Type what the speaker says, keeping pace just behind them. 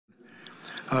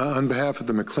On behalf of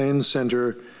the MacLean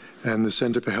Center and the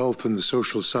Center for Health and the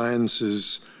Social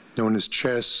Sciences, known as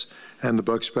CHESS, and the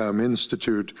Bucksbaum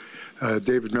Institute,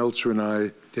 David Meltzer and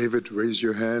I, David, raise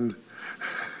your hand.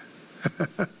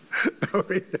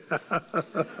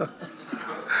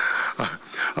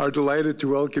 Are delighted to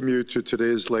welcome you to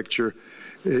today's lecture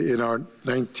in our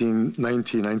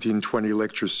 1920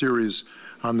 lecture series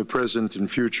on the present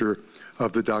and future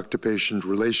of the doctor-patient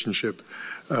relationship.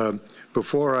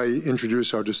 Before I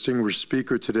introduce our distinguished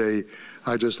speaker today,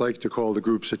 I'd just like to call the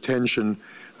group's attention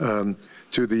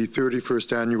to the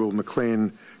 31st Annual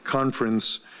MacLean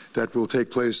Conference that will take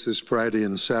place this Friday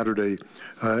and Saturday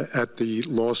at the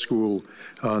Law School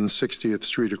on 60th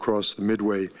Street across the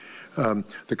Midway.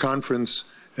 The conference,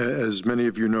 as many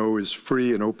of you know, is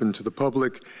free and open to the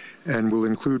public and will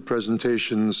include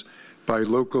presentations by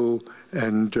local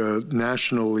and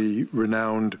nationally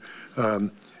renowned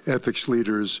ethics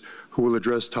leaders who will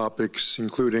address topics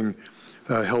including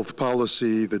health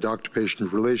policy, the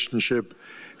doctor-patient relationship,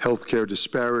 healthcare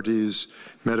disparities,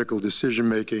 medical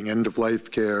decision-making,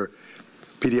 end-of-life care,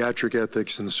 pediatric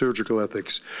ethics, and surgical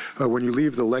ethics. When you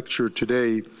leave the lecture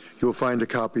today, you'll find a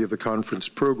copy of the conference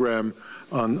program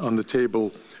on the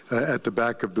table at the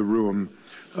back of the room.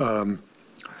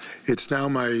 It's now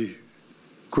my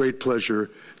great pleasure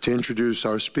to introduce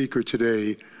our speaker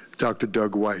today, Dr.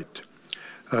 Doug White.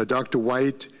 Dr.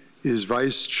 White is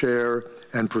Vice Chair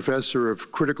and Professor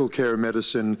of Critical Care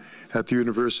Medicine at the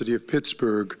University of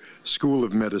Pittsburgh School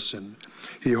of Medicine.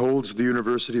 He holds the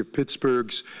University of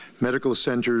Pittsburgh's Medical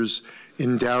Center's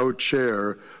Endowed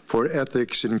Chair for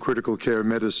Ethics in Critical Care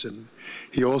Medicine.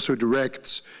 He also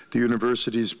directs the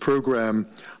university's program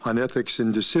on ethics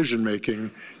in decision-making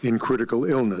in critical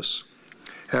illness.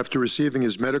 After receiving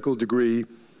his medical degree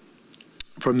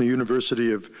from the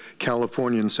University of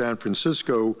California in San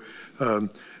Francisco,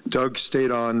 Doug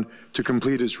stayed on to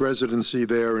complete his residency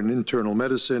there in internal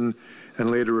medicine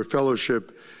and later a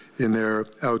fellowship in their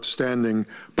outstanding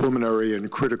pulmonary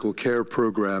and critical care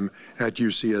program at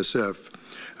UCSF.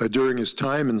 During his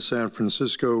time in San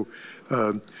Francisco,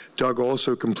 Doug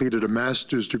also completed a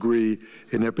master's degree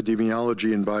in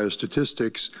epidemiology and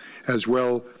biostatistics, as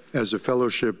well as a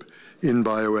fellowship in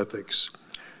bioethics.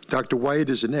 Dr. White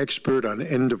is an expert on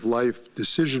end-of-life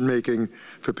decision-making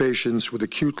for patients with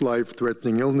acute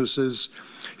life-threatening illnesses.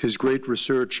 His great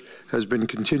research has been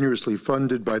continuously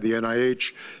funded by the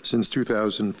NIH since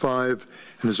 2005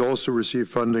 and has also received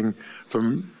funding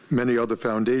from many other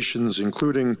foundations,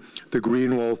 including the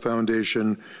Greenwall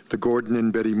Foundation, the Gordon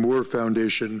and Betty Moore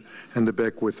Foundation, and the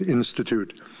Beckwith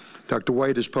Institute. Dr.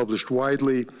 White has published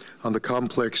widely on the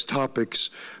complex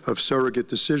topics of surrogate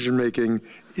decision-making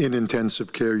in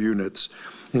intensive care units.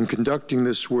 In conducting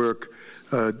this work,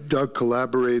 Doug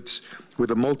collaborates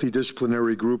with a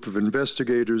multidisciplinary group of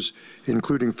investigators,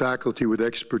 including faculty with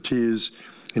expertise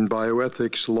in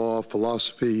bioethics, law,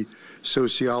 philosophy,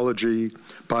 sociology,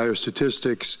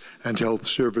 biostatistics, and health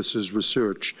services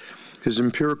research. His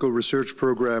empirical research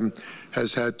program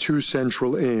has had two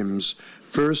central aims.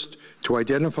 First, to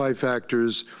identify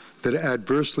factors that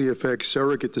adversely affect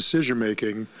surrogate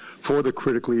decision-making for the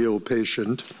critically ill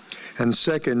patient, and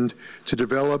second, to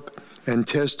develop and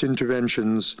test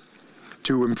interventions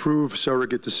to improve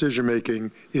surrogate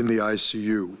decision-making in the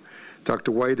ICU.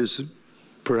 Dr. White is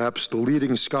perhaps the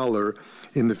leading scholar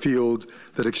in the field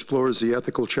that explores the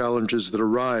ethical challenges that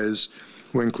arise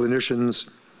when clinicians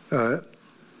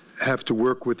have to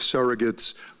work with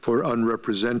surrogates for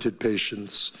unrepresented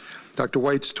patients. Dr.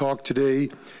 White's talk today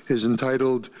is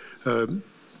entitled The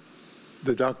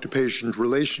Doctor-Patient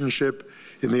Relationship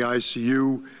in the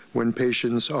ICU When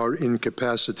Patients Are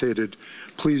Incapacitated.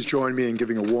 Please join me in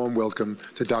giving a warm welcome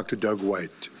to Dr. Doug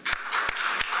White.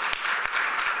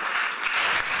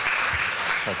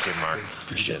 Thank you, Mark.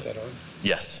 Appreciate that on?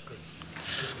 Yes.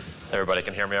 Everybody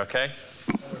can hear me okay?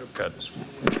 Good.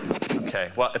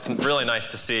 Okay. Well, it's really nice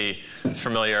to see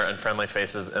familiar and friendly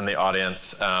faces in the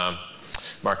audience.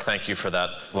 Mark, thank you for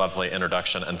that lovely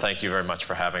introduction, and thank you very much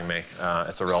for having me.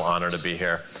 It's a real honor to be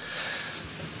here.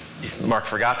 Mark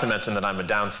forgot to mention that I'm a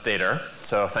downstater,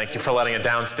 so thank you for letting a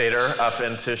downstater up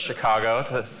into Chicago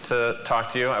to talk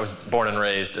to you. I was born and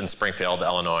raised in Springfield,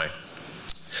 Illinois.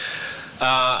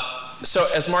 So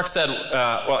as Mark said,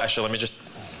 well, actually, let me just,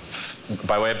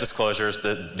 by way of disclosures,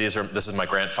 this is my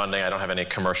grant funding. I don't have any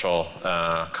commercial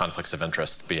conflicts of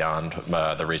interest beyond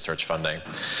the research funding.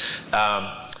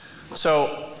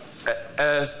 So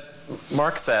as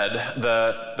Mark said,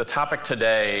 the topic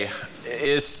today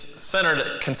is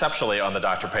centered conceptually on the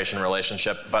doctor-patient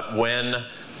relationship, but when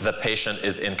the patient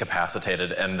is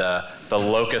incapacitated and the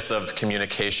locus of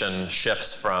communication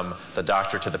shifts from the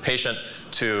doctor to the patient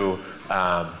to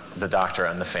the doctor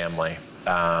and the family.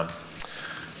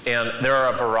 And there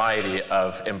are a variety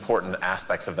of important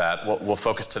aspects of that. We'll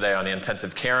focus today on the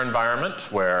intensive care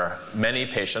environment, where many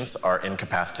patients are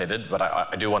incapacitated, but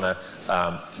I do want to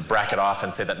bracket off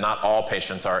and say that not all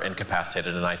patients are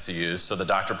incapacitated in ICUs. So the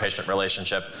doctor-patient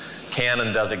relationship can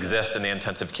and does exist in the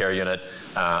intensive care unit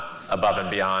above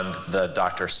and beyond the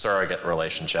doctor-surrogate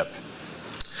relationship.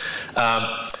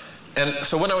 And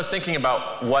so when I was thinking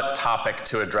about what topic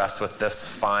to address with this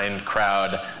fine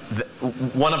crowd,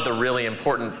 one of the really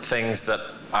important things that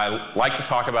I like to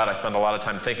talk about, I spend a lot of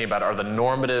time thinking about, are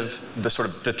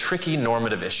the tricky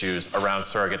normative issues around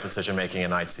surrogate decision-making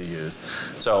in ICUs.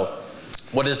 So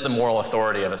what is the moral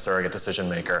authority of a surrogate decision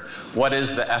maker? What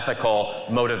is the ethical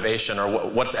motivation, or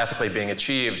what's ethically being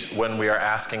achieved when we are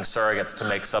asking surrogates to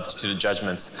make substituted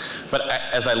judgments? But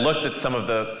as I looked at some of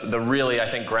the really, I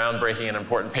think, groundbreaking and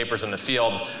important papers in the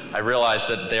field, I realized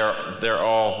that they're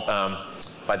all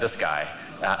by this guy,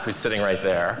 who's sitting right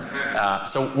there.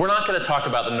 So we're not going to talk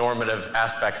about the normative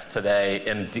aspects today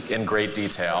in great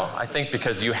detail, I think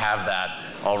because you have that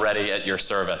already at your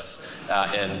service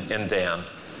in Dan.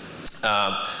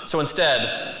 So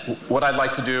instead, what I'd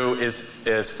like to do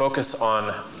is focus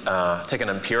on, take an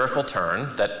empirical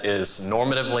turn that is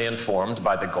normatively informed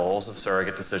by the goals of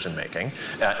surrogate decision-making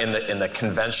in the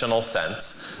conventional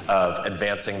sense of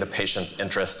advancing the patient's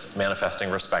interest, manifesting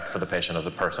respect for the patient as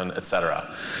a person, et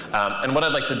cetera. And what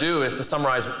I'd like to do is to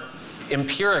summarize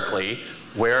empirically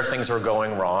where things are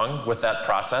going wrong with that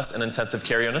process in intensive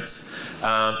care units.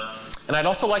 And I'd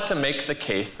also like to make the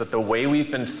case that the way we've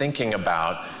been thinking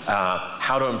about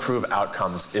how to improve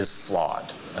outcomes is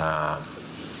flawed.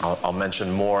 I'll mention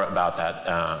more about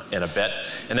that in a bit.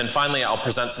 And then finally, I'll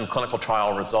present some clinical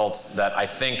trial results that I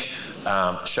think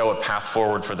show a path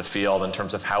forward for the field in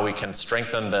terms of how we can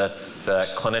strengthen the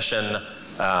clinician,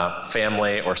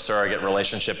 family, or surrogate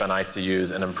relationship in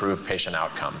ICUs and improve patient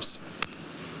outcomes.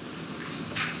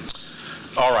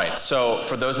 All right, so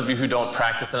for those of you who don't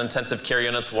practice in intensive care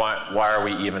units, why are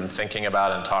we even thinking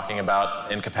about and talking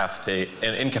about incapacity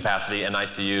in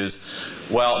ICUs?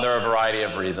 Well, there are a variety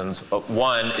of reasons.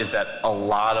 One is that a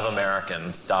lot of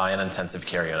Americans die in intensive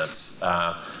care units.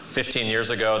 15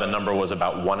 years ago, the number was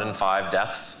about 1 in 5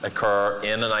 deaths occur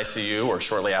in an ICU or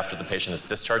shortly after the patient is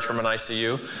discharged from an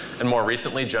ICU. And more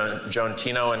recently, Joan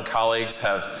Tino and colleagues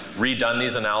have redone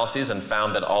these analyses and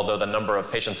found that although the number of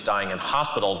patients dying in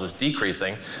hospitals is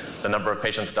decreasing, the number of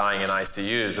patients dying in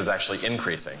ICUs is actually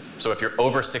increasing. So if you're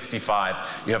over 65,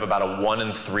 you have about a 1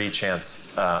 in 3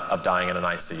 chance of dying in an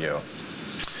ICU.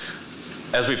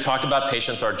 As we've talked about,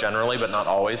 patients are generally, but not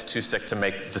always, too sick to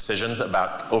make decisions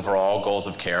about overall goals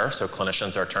of care. So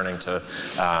clinicians are turning to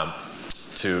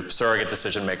surrogate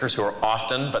decision makers who are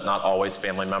often, but not always,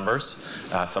 family members,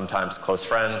 sometimes close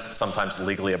friends, sometimes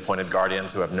legally appointed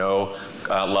guardians who have no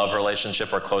love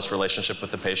relationship or close relationship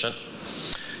with the patient.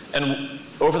 And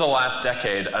over the last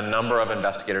decade, a number of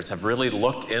investigators have really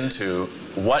looked into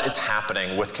what is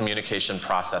happening with communication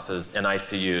processes in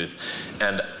ICUs.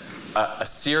 And a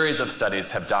series of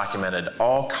studies have documented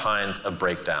all kinds of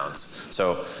breakdowns.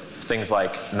 So things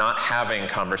like not having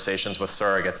conversations with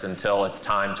surrogates until it's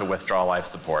time to withdraw life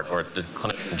support, or the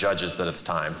clinician judges that it's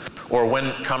time. Or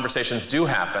when conversations do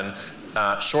happen,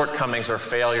 shortcomings or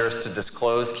failures to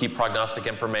disclose key prognostic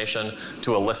information,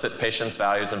 to elicit patients'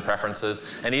 values and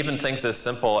preferences, and even things as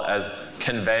simple as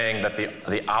conveying that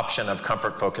the option of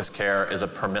comfort-focused care is a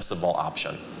permissible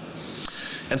option.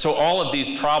 And so all of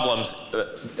these problems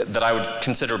that I would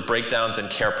consider breakdowns in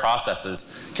care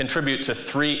processes contribute to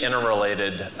 3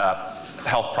 interrelated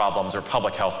health problems or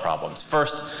public health problems.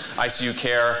 First, ICU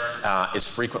care is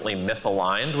frequently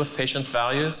misaligned with patients'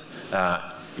 values.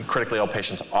 Critically ill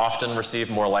patients often receive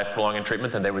more life-prolonging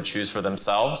treatment than they would choose for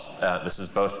themselves. This is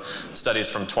both studies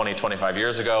from 20, 25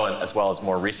 years ago, and as well as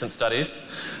more recent studies.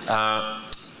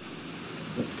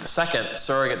 Second,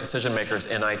 surrogate decision makers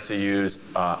in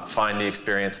ICUs find the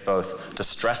experience both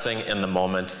distressing in the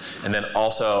moment, and then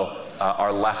also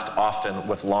are left often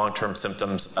with long-term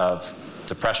symptoms of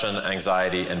depression,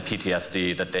 anxiety, and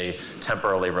PTSD that they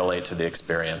temporarily relate to the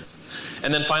experience.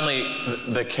 And then finally,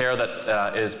 the care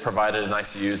that is provided in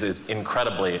ICUs is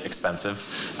incredibly expensive.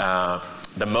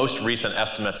 The most recent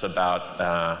estimates about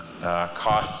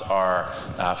costs are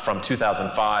from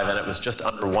 2005, and it was just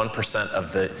under 1%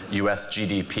 of the US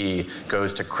GDP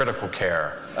goes to critical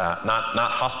care,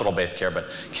 not hospital-based care, but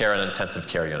care in intensive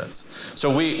care units.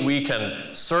 So we can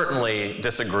certainly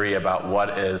disagree about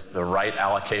what is the right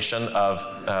allocation of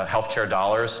healthcare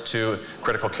dollars to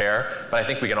critical care, but I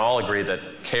think we can all agree that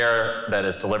care that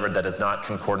is delivered that is not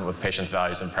concordant with patients'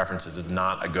 values and preferences is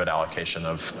not a good allocation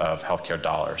of healthcare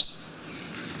dollars.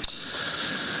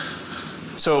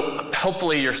 So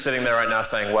hopefully you're sitting there right now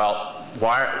saying, well,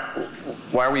 why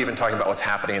are we even talking about what's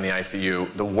happening in the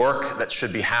ICU? The work that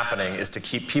should be happening is to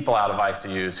keep people out of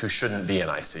ICUs who shouldn't be in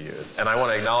ICUs. And I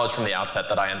want to acknowledge from the outset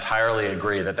that I entirely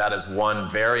agree that that is one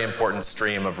very important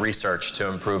stream of research to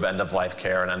improve end-of-life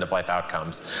care and end-of-life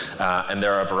outcomes. And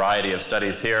there are a variety of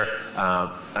studies here,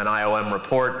 an IOM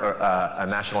report, a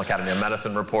National Academy of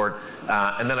Medicine report,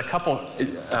 and then a couple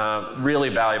really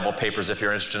valuable papers if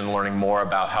you're interested in learning more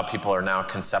about how people are now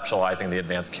conceptualizing the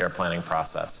advanced care planning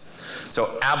process.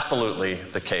 So absolutely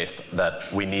the case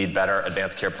that we need better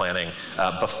advanced care planning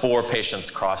before patients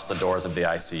cross the doors of the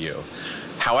ICU.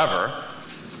 However,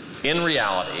 in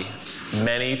reality,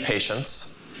 many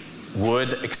patients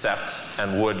would accept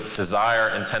and would desire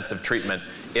intensive treatment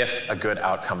if a good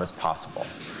outcome is possible.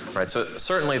 Right, so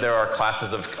certainly there are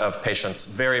classes of patients,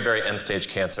 very, very end-stage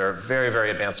cancer, very, very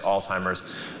advanced Alzheimer's.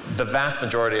 The vast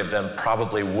majority of them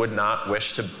probably would not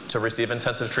wish to receive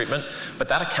intensive treatment, but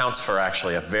that accounts for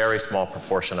actually a very small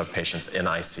proportion of patients in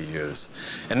ICUs.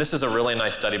 And this is a really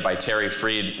nice study by Terry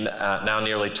Freed, now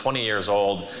nearly 20 years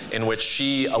old, in which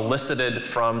she elicited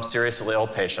from seriously ill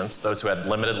patients, those who had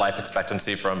limited life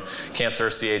expectancy from cancer,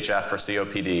 CHF, or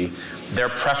COPD, their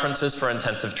preferences for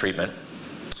intensive treatment.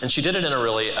 And she did it in a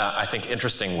really, I think,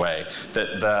 interesting way.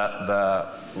 The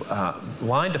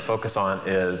line to focus on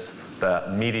is the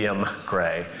medium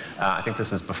gray. I think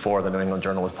this is before the New England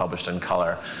Journal was published in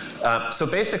color. So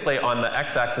basically, on the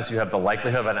x-axis, you have the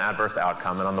likelihood of an adverse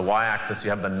outcome, and on the y-axis, you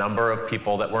have the number of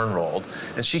people that were enrolled.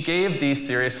 And she gave these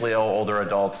seriously ill older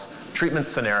adults treatment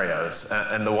scenarios.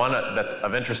 And the one that's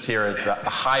of interest here is the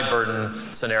high burden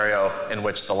scenario in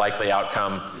which the likely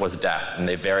outcome was death, and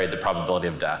they varied the probability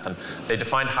of death. And they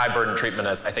defined high burden treatment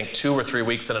as, I think, 2 or 3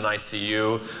 weeks in an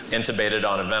ICU, intubated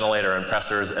on a ventilator and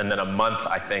pressors, and then a month,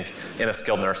 I think, in a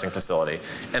skilled nursing facility.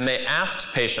 And they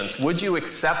asked patients, would you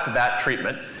accept that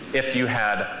treatment if you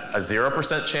had a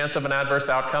 0% chance of an adverse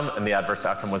outcome, and the adverse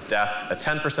outcome was death, a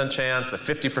 10% chance, a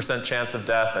 50% chance of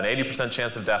death, an 80%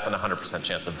 chance of death, and a 100%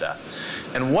 chance of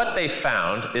death. And what they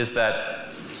found is that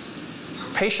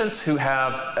patients who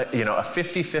have a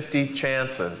 50-50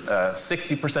 chance, a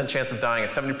 60% chance of dying, a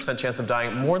 70% chance of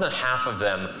dying, more than half of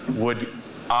them would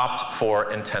opt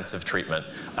for intensive treatment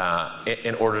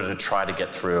in order to try to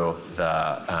get through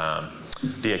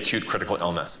the acute critical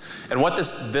illness. And what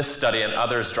this study and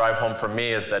others drive home for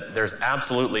me is that there's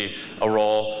absolutely a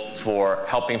role for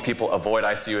helping people avoid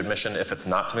ICU admission if it's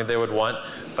not something they would want,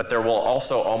 but there will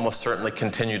also almost certainly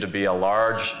continue to be a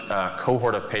large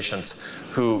cohort of patients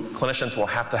who clinicians will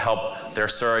have to help their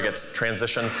surrogates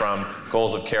transition from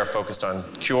goals of care focused on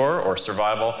cure or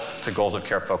survival to goals of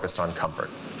care focused on comfort.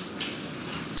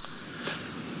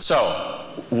 So,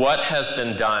 what has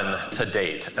been done to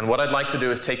date? And what I'd like to do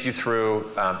is take you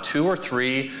through 2 or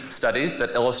 3 studies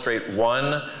that illustrate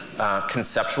one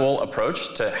conceptual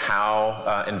approach to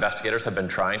how investigators have been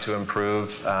trying to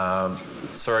improve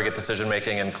surrogate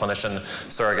decision-making and clinician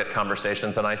surrogate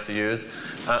conversations in ICUs,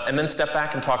 and then step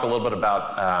back and talk a little bit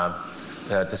about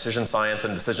decision science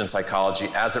and decision psychology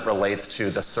as it relates to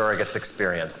the surrogate's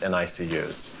experience in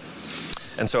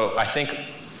ICUs. And so I think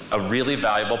a really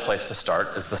valuable place to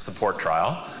start is the support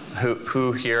trial.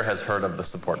 Who here has heard of the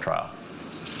support trial?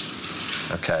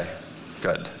 Okay,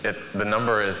 good. The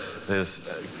number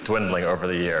is dwindling over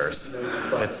the years.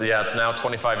 It's now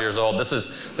 25 years old. This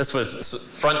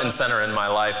was front and center in my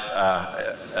life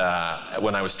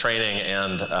when I was training,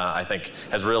 and I think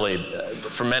has really,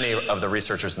 for many of the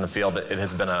researchers in the field, it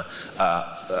has been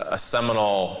a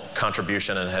seminal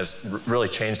contribution and has really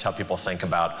changed how people think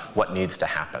about what needs to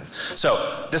happen.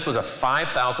 So this was a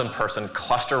 5,000-person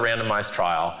cluster randomized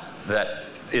trial that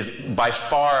is by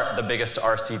far the biggest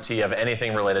RCT of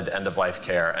anything related to end-of-life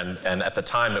care, and at the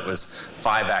time it was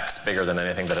 5x bigger than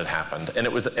anything that had happened. And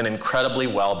it was an incredibly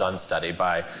well-done study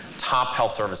by top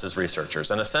health services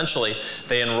researchers. And essentially,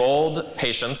 they enrolled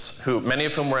patients who, many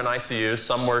of whom were in ICU,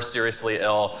 some were seriously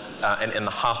ill and in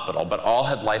the hospital, but all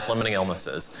had life-limiting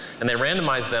illnesses. And they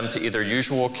randomized them to either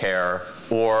usual care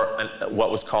or what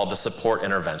was called the support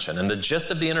intervention. And the gist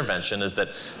of the intervention is that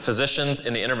physicians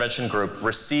in the intervention group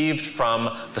received from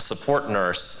the support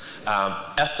nurse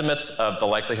estimates of the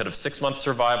likelihood of 6-month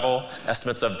survival,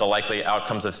 estimates of the likely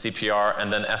outcomes of CPR,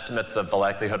 and then estimates of the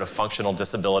likelihood of functional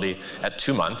disability at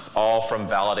 2 months, all from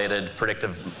validated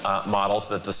predictive models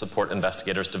that the support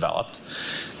investigators developed.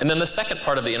 And then the second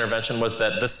part of the intervention was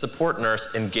that this support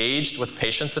nurse engaged with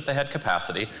patients if they had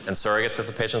capacity and surrogates if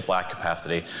the patients lacked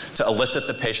capacity to elicit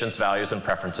the patient's values and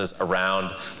preferences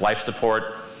around life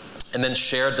support, and then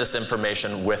shared this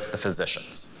information with the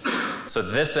physicians. So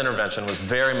this intervention was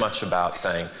very much about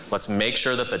saying, let's make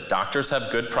sure that the doctors have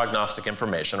good prognostic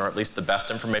information, or at least the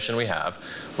best information we have.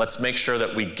 Let's make sure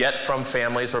that we get from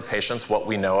families or patients what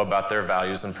we know about their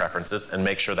values and preferences, and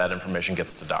make sure that information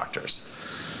gets to doctors.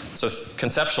 So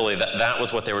conceptually, that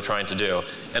was what they were trying to do.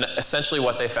 And essentially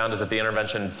what they found is that the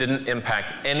intervention didn't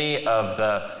impact any of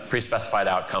the pre-specified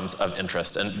outcomes of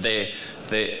interest. And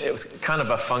it was kind of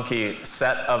a funky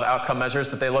set of outcome measures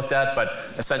that they looked at, but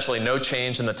essentially no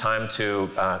change in the time to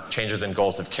changes in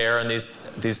goals of care in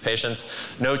these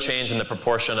patients, no change in the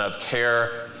proportion of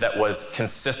care that was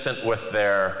consistent with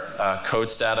their code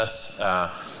status,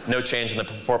 no change in the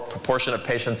proportion of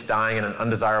patients dying in an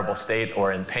undesirable state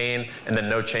or in pain, and then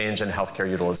no change in healthcare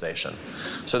utilization.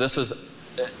 So this was,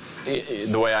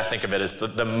 the way I think of it, is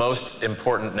the most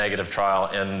important negative trial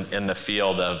in the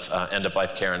field of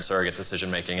end-of-life care and surrogate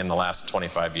decision-making in the last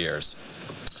 25 years.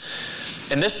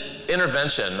 And this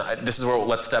intervention, this is where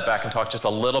let's step back and talk just a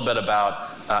little bit about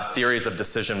theories of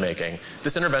decision-making.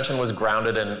 This intervention was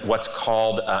grounded in what's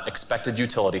called expected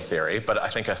utility theory, but I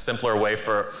think a simpler way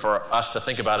for us to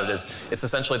think about it is it's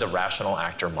essentially the rational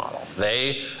actor model.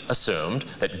 They assumed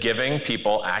that giving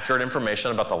people accurate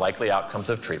information about the likely outcomes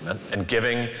of treatment and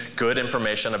giving good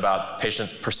information about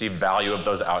patients' perceived value of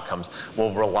those outcomes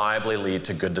will reliably lead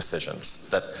to good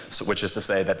decisions, which is to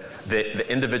say that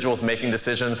the individuals making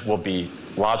decisions will be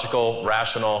logical,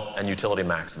 rational, and utility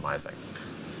maximizing.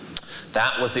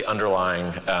 That was the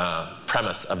underlying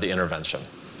premise of the intervention.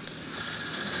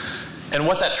 And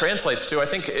what that translates to, I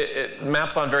think it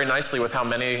maps on very nicely with how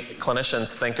many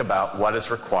clinicians think about what is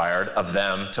required of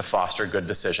them to foster good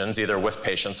decisions, either with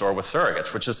patients or with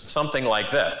surrogates, which is something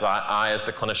like this. I, as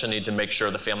the clinician, need to make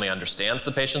sure the family understands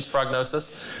the patient's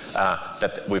prognosis,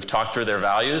 that we've talked through their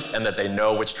values, and that they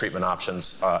know which treatment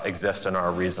options exist and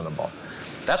are reasonable.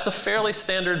 That's a fairly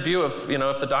standard view of,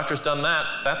 if the doctor's done that,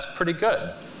 that's pretty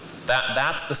good.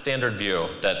 That's the standard view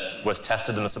that was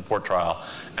tested in the support trial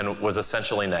and was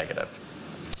essentially negative.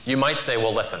 You might say,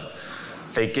 well, listen,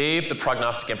 they gave the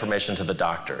prognostic information to the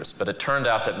doctors, but it turned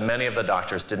out that many of the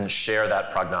doctors didn't share that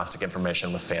prognostic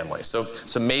information with families. So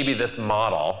maybe this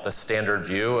model, the standard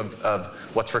view of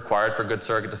what's required for good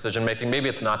surrogate decision-making, maybe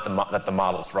it's not that the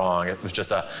model's wrong. It was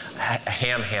just a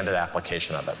ham-handed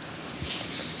application of it.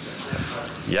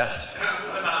 Yes?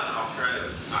 What about an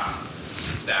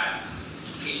alternative that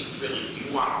patients really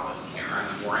do want all this care,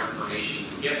 and the more information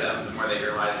you give them, the more they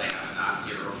realize they have a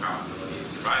non-zero probability of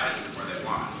surviving, the more they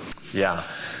want. Yeah.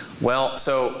 Well,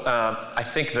 so I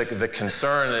think the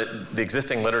concern, the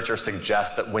existing literature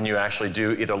suggests that when you actually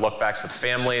do either look-backs with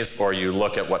families or you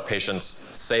look at what patients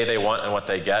say they want and what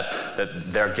they get,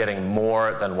 that they're getting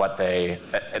more than what they,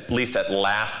 at least at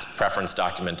last preference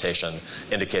documentation,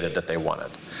 indicated that they wanted.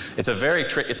 It's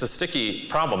a sticky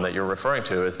problem that you're referring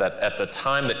to, is that at the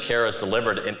time that care is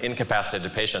delivered in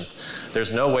incapacitated patients,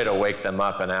 there's no way to wake them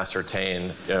up and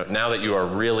ascertain, now that you are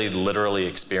really literally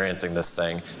experiencing this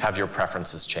thing, have your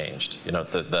preferences changed?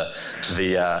 At least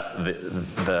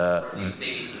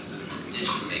maybe the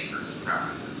decision makers'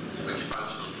 preferences, which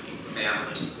function in the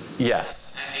family.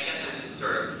 Yes. I guess I'm just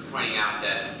sort of pointing out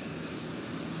that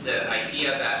the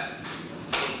idea that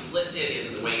implicit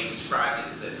in the way you described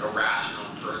it is that a rational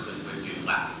person would do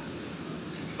less,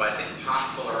 but it's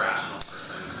possible a rational person.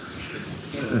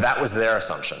 That was their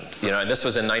assumption, and this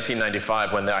was in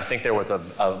 1995 when I think there was a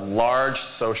large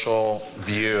social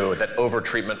view that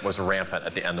overtreatment was rampant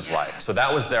at the end of life. So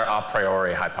that was their a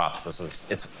priori hypothesis: was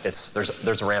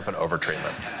there's rampant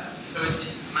overtreatment. So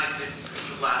it might be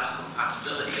a logical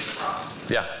possibility as well.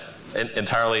 Yeah,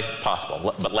 entirely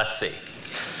possible. But let's see.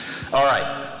 All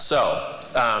right. So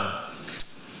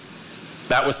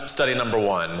that was study number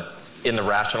 1. In the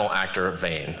rational actor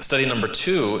vein. Study number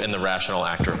 2 in the rational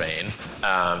actor vein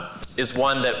is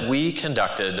one that we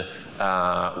conducted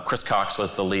Chris Cox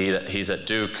was the lead. He's at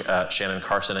Duke, Shannon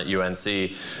Carson at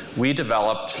UNC. We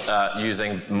developed,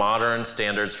 using modern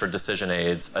standards for decision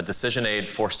aids, a decision aid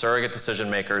for surrogate decision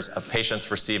makers of patients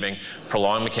receiving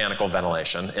prolonged mechanical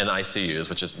ventilation in ICUs,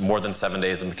 which is more than 7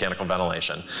 days of mechanical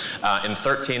ventilation, in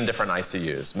 13 different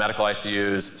ICUs, medical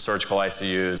ICUs, surgical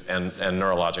ICUs, and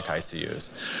neurologic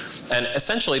ICUs. And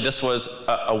essentially, this was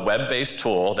a web-based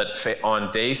tool that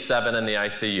on day 7 in the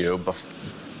ICU,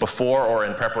 before or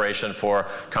in preparation for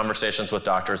conversations with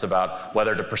doctors about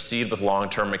whether to proceed with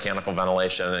long-term mechanical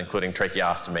ventilation, including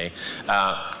tracheostomy,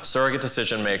 surrogate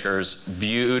decision makers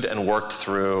viewed and worked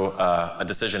through a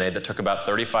decision aid that took about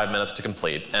 35 minutes to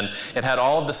complete. And it had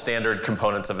all of the standard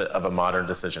components of a modern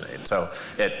decision aid. So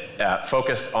it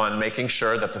focused on making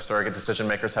sure that the surrogate decision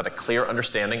makers had a clear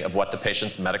understanding of what the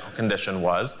patient's medical condition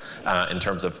was in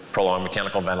terms of prolonged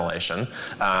mechanical ventilation.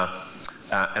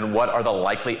 And what are the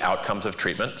likely outcomes of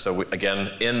treatment? So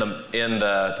again, in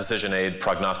the decision aid,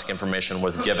 prognostic information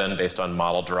was given based on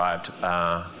model-derived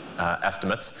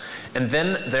estimates. And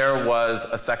then there was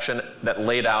a section that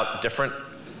laid out different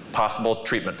possible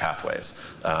treatment pathways,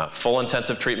 full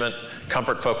intensive treatment,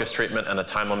 comfort-focused treatment, and a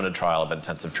time-limited trial of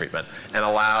intensive treatment, and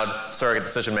allowed surrogate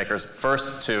decision makers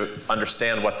first to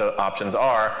understand what the options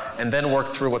are, and then work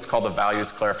through what's called the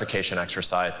values clarification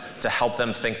exercise to help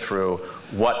them think through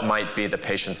what might be the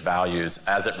patient's values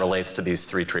as it relates to these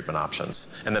 3 treatment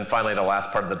options. And then finally, the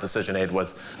last part of the decision aid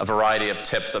was a variety of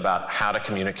tips about how to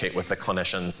communicate with the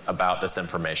clinicians about this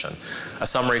information. A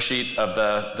summary sheet of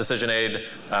the decision aid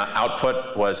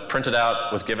output was printed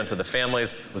out, was given to the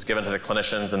families, was given to the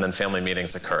clinicians, and then family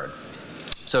meetings occurred.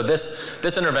 So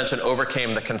this intervention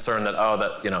overcame the concern that,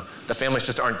 the families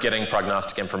just aren't getting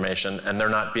prognostic information and they're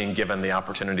not being given the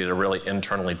opportunity to really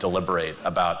internally deliberate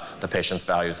about the patient's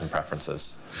values and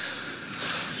preferences.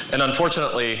 And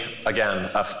unfortunately, again,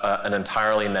 an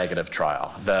entirely negative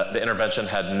trial. The intervention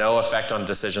had no effect on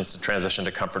decisions to transition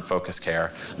to comfort-focused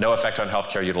care, no effect on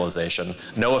healthcare utilization,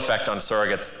 no effect on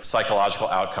surrogates' psychological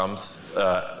outcomes,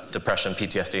 depression,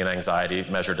 PTSD, and anxiety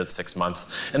measured at 6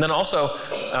 months. And then also,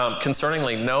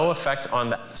 concerningly, no effect on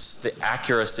the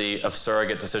accuracy of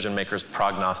surrogate decision makers'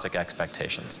 prognostic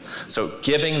expectations. So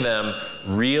giving them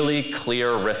really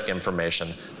clear risk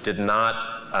information did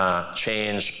not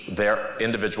change their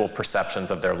individual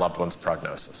perceptions of their loved one's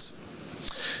prognosis.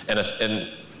 And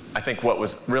I think what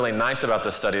was really nice about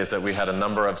this study is that we had a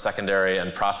number of secondary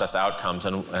and process outcomes,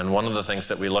 and one of the things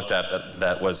that we looked at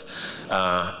that was,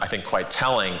 I think, quite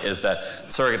telling is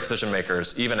that surrogate decision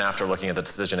makers, even after looking at the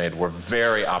decision aid, were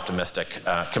very optimistic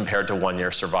compared to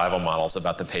 1-year survival models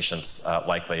about the patient's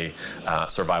likely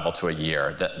survival to a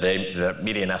year. The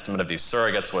median estimate of these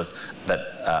surrogates was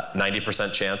that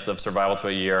 90% chance of survival to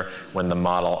a year, when the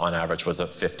model on average was a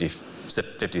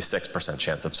 56%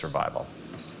 chance of survival.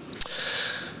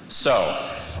 So,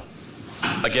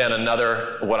 again,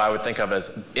 another, what I would think of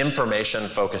as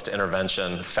information-focused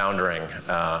intervention foundering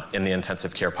in the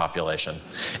intensive care population.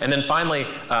 And then finally,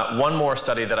 one more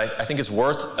study that I think is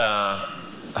worth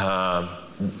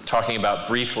talking about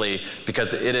briefly,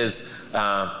 because it is,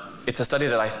 it's a study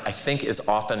that I think is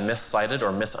often miscited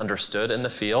or misunderstood in the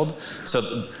field.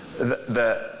 So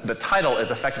the title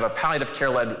is effective palliative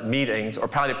care-led meetings, or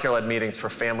palliative care-led meetings for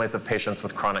families of patients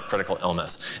with chronic critical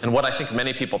illness. And what I think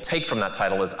many people take from that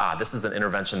title is, this is an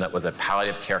intervention that was a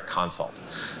palliative care consult.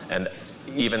 And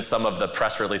even some of the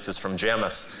press releases from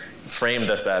JAMIS framed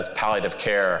this as palliative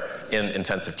care in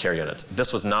intensive care units.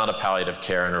 This was not a palliative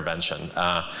care intervention.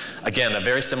 Again, a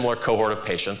very similar cohort of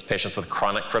patients with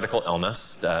chronic critical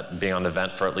illness, being on the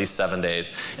vent for at least 7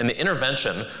 days. In the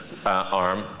intervention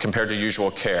arm, compared to usual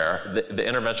care, the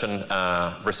intervention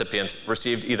recipients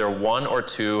received either 1 or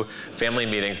 2 family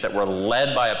meetings that were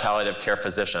led by a palliative care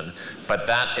physician, but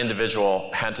that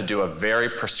individual had to do a very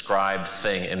prescribed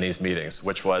thing in these meetings,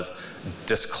 which was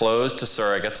disclose to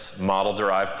surrogates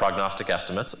model-derived prognostic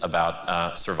estimates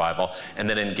about survival, and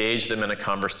then engage them in a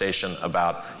conversation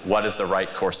about what is the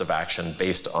right course of action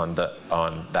based on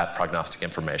that prognostic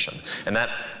information. And that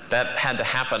had to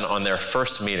happen on their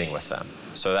first meeting with them.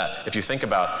 So that, if you think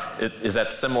about, is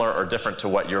that similar or different to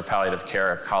what your palliative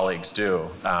care colleagues do?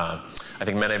 I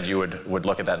think many of you would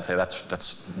look at that and say,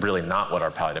 that's really not what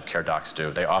our palliative care docs do.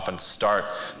 They often start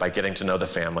by getting to know the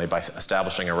family, by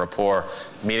establishing a rapport,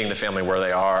 meeting the family where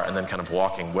they are, and then kind of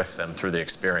walking with them through the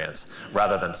experience,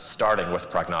 rather than starting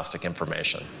with prognostic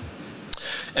information.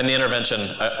 And the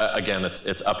intervention, again,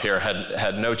 it's up here,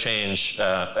 had no change,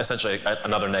 essentially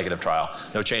another negative trial.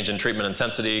 No change in treatment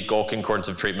intensity, goal concordance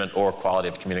of treatment, or quality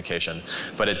of communication.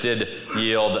 But it did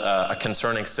yield a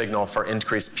concerning signal for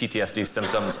increased PTSD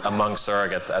symptoms among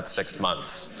surrogates at 6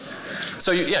 months.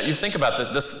 So you think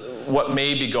about this what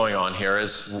may be going on here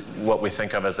is what we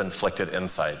think of as inflicted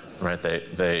insight, right?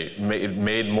 They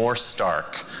made more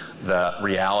stark the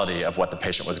reality of what the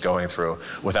patient was going through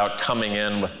without coming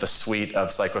in with the suite of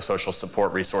psychosocial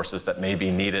support resources that may be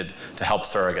needed to help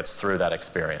surrogates through that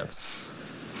experience.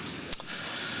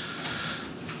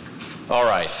 All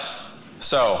right,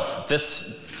 so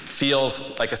this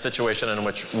feels like a situation in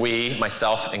which we,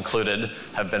 myself included,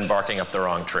 have been barking up the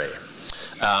wrong tree.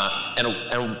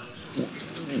 And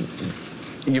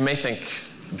you may think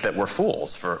that we're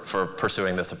fools for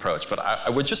pursuing this approach, but I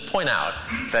would just point out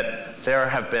that there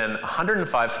have been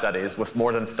 105 studies with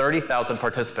more than 30,000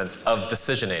 participants of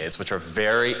decision aids, which are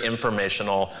very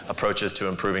informational approaches to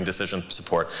improving decision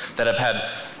support, that have had,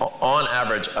 on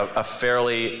average, a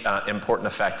fairly important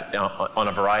effect on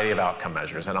a variety of outcome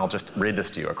measures. And I'll just read this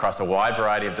to you. Across a wide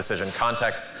variety of decision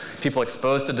contexts, people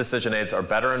exposed to decision aids are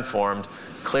better informed,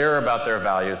 clearer about their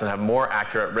values, and have more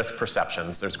accurate risk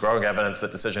perceptions. There's growing evidence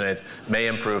that decision aids may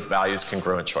improve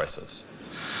values-congruent choices.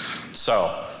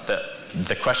 So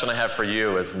the question I have for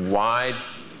you is why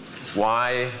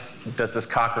does this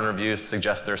Cochrane review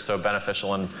suggest they're so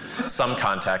beneficial in some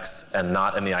contexts and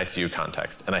not in the ICU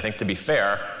context? And I think, to be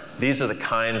fair, these are the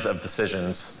kinds of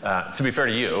decisions, to be fair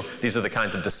to you, these are the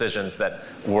kinds of decisions that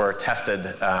were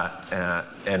tested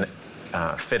and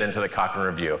fit into the Cochrane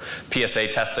review. PSA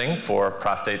testing for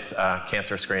prostate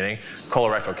cancer screening,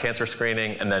 colorectal cancer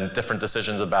screening, and then different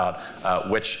decisions about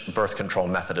which birth control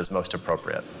method is most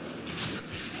appropriate.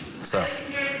 So. I would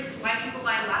compare this to why people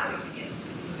buy lottery tickets.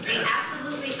 They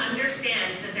absolutely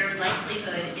understand that their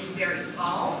likelihood is very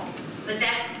small, but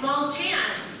that small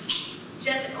chance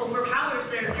just overpowers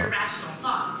their rational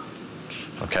thought.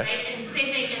 Okay. Right? And it's the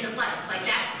same thing in the life. Like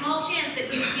that small chance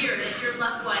that you fear that your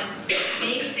loved one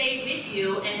may stay with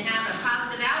you and have a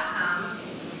positive outcome,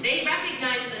 they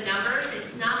recognize the numbers.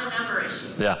 It's not a number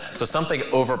issue. Yeah, so something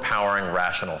overpowering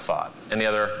rational thought. Any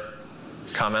other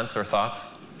comments or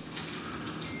thoughts?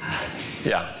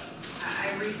 Yeah.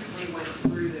 I recently went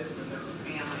through this with a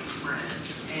family friend,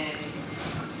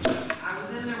 and I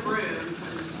was in the room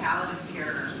with a palliative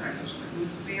care nurse practitioner who was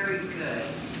very good,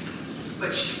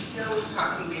 but she still was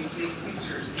talking in big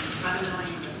pictures, and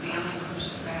fundamentally when the family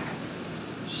pushed it back,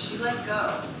 she let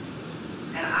go.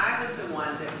 And I was the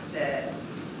one that said,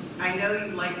 I know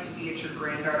you'd like to be at your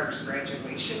granddaughter's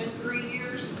graduation in 3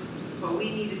 years, but we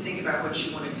need to think about what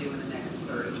you want to do in the next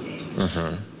 30 days.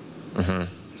 Mm-hmm.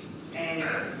 Mm-hmm. And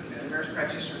the nurse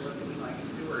practitioner looked at me like,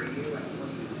 who are you and what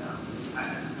do you know?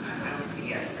 I'm a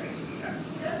pediatric ICU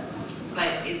doctor.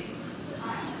 But it's,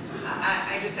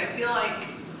 I feel like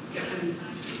that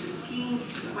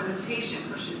when the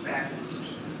patient pushes back.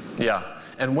 Yeah,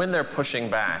 and when they're pushing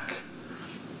back,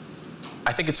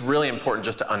 I think it's really important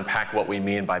just to unpack what we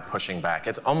mean by pushing back.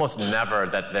 It's almost never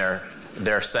that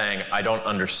they're saying, I don't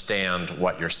understand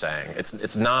what you're saying.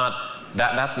 It's not,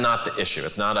 that's not the issue.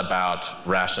 It's not about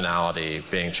rationality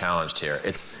being challenged here.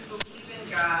 It's, You believe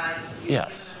in God,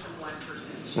 yes. Give us a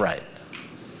 1% chance. Right.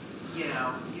 You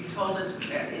know, you told us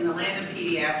that in the land of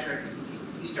pediatrics,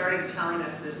 you started telling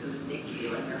us this in the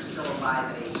NICU and they're still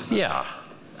alive at age 5. Yeah,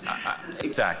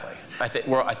 exactly. I think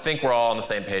we're all on the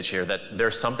same page here that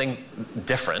there's something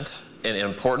different in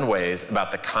important ways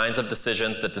about the kinds of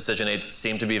decisions that decision aids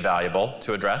seem to be valuable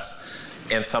to address,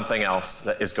 and something else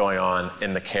that is going on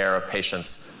in the care of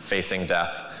patients facing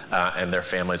death and their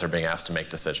families are being asked to make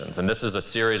decisions. And this is a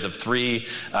series of 3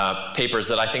 papers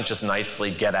that I think just nicely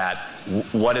get at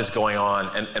what is going on,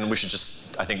 and we should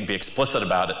just, I think, be explicit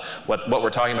about it. What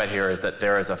we're talking about here is that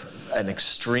there is an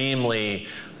extremely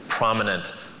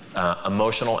prominent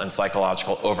emotional and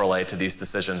psychological overlay to these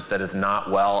decisions that is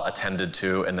not well attended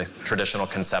to in the traditional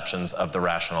conceptions of the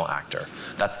rational actor.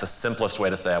 That's the simplest way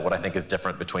to say it, what I think is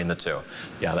different between the two.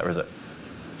 Yeah, that was it.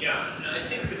 Yeah, and I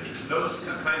think that those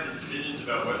kinds of decisions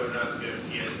about whether or not to get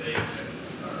a PSA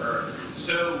are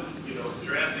so,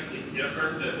 drastically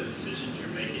different than the decisions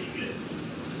you're making in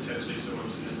potentially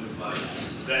someone's end of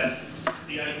life, that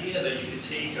the idea that you could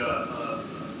take a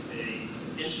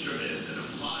instrument and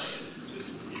apply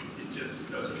it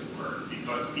just doesn't work,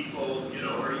 because people,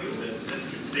 are humans, and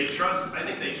they trust. I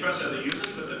think they trust other humans,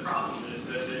 but the problem is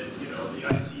that the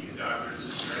ICU doctor is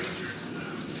a stranger to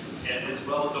them, and as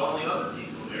well as all the other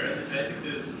people there. And I think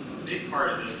there's a big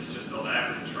part of this is just a lack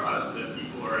of trust that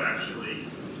people are actually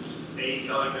A,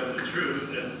 telling them the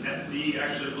truth, and B,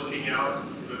 actually looking out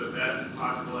for the best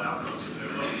possible outcomes of their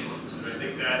loved ones. And I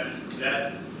think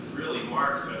that really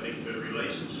marks, I think, the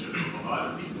relationship of a lot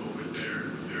of people with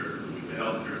the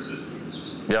healthcare system.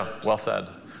 Yeah, well said.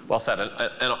 Well said.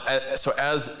 And so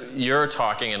as you're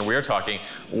talking and we're talking,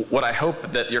 what I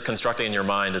hope that you're constructing in your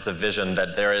mind is a vision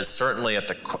that there is certainly at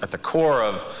the core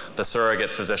of the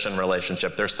surrogate-physician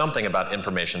relationship, there's something about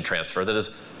information transfer that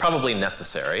is probably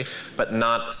necessary, but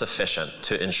not sufficient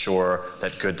to ensure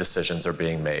that good decisions are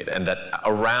being made. And that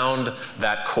around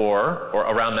that core, or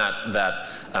around that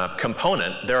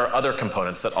component, there are other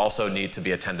components that also need to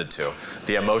be attended to.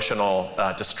 The emotional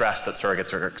distress that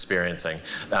surrogates are experiencing,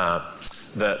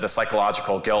 the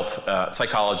psychological guilt,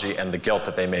 psychology and the guilt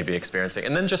that they may be experiencing,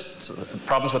 and then just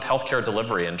problems with healthcare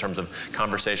delivery in terms of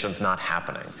conversations not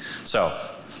happening. So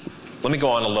let me go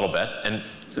on a little bit and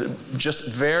just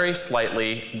very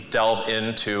slightly delve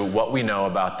into what we know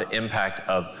about the impact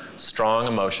of strong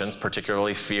emotions,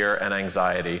 particularly fear and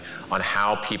anxiety, on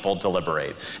how people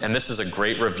deliberate. And this is a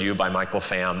great review by Michael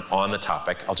Pham on the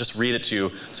topic. I'll just read it to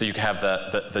you so you can have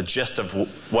the gist of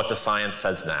what the science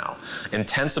says now.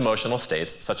 Intense emotional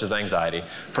states, such as anxiety,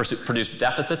 produce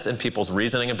deficits in people's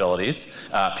reasoning abilities.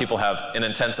 People in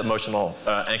intense emotional,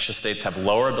 anxious states have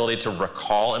lower ability to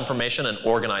recall information and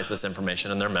organize this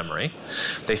information in their memory.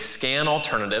 They scan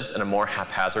alternatives in a more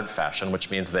haphazard fashion, which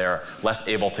means they're less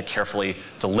able to carefully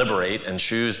deliberate and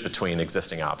choose between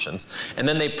existing options. And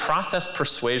then they process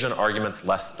persuasion arguments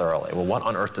less thoroughly. Well, what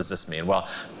on earth does this mean? Well,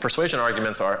 persuasion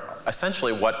arguments are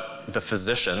essentially what the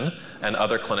physician and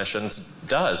other clinicians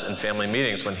does in family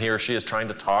meetings when he or she is trying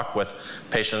to talk with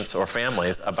patients or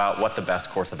families about what the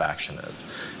best course of action is.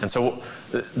 And so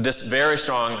this very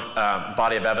strong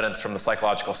body of evidence from the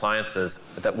psychological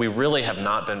sciences that we really have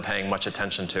not been paying much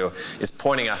attention to is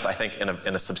pointing us, I think,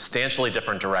 in a substantially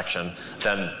different direction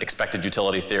than expected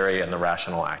utility theory and the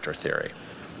rational actor theory.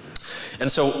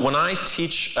 And so when I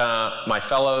teach my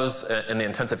fellows in the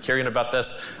intensive care unit about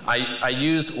this, I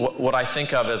use what I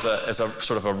think of as a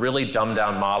sort of a really dumbed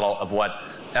down model of what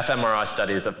fMRI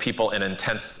studies of people in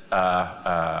intense,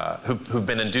 who've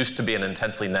been induced to be in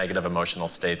intensely negative emotional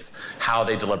states, how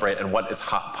they deliberate and what is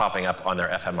popping up on their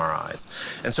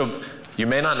fMRIs. And so you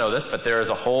may not know this, but there is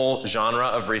a whole genre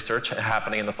of research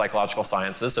happening in the psychological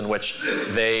sciences in which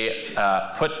they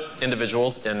put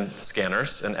individuals in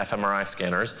scanners, in fMRI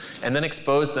scanners, and then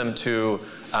expose them to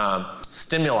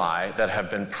stimuli that have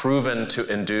been proven to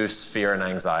induce fear and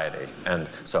anxiety. And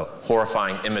so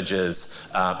horrifying images,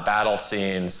 battle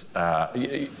scenes,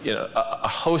 a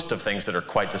host of things that are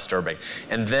quite disturbing.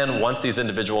 And then once these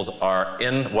individuals are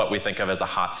in what we think of as a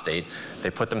hot state, they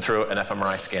put them through an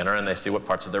fMRI scanner and they see what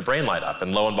parts of their brain light up.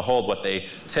 And lo and behold, what they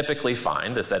typically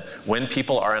find is that when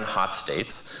people are in hot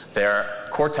states, their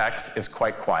cortex is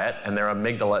quite quiet and their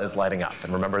amygdala is lighting up.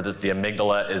 And remember that the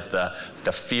amygdala is the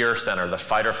fear center, the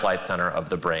fight or flight center of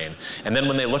the brain. And then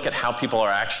when they look at how people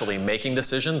are actually making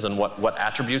decisions and what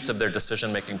attributes of their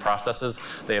decision-making processes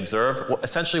they observe, well,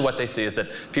 essentially what they see is that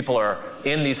people are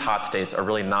in these hot states are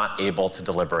really not able to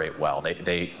deliberate well.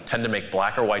 They tend to make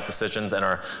black or white decisions and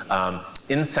are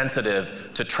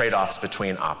insensitive to trade-offs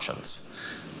between options.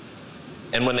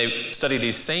 And when they study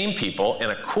these same people in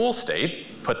a cool state,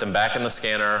 put them back in the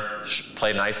scanner,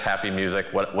 play nice, happy music,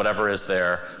 whatever is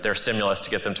their stimulus to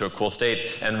get them to a cool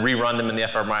state, and rerun them in the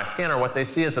fMRI scanner, what they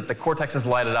see is that the cortex is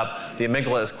lighted up, the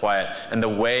amygdala is quiet, and the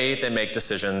way they make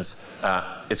decisions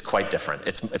is quite different.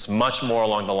 It's much more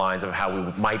along the lines of how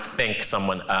we might think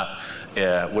someone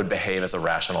would behave as a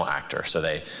rational actor. So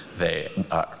they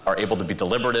are able to be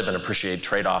deliberative and appreciate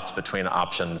trade-offs between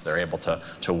options. They're able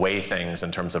to weigh things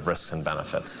in terms of risks and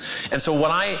benefits. And so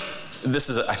this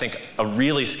is, I think, a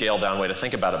really scaled-down way to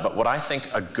think about it, but what I think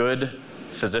a good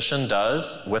physician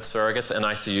does with surrogates in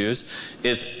ICUs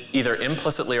is either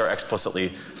implicitly or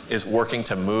explicitly is working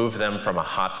to move them from a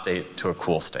hot state to a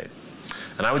cool state.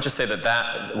 And I would just say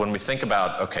that when we think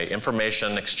about, okay,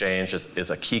 information exchange is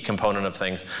a key component of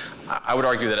things, I would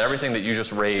argue that everything that you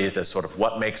just raised as sort of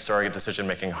what makes surrogate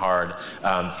decision-making hard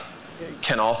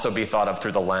can also be thought of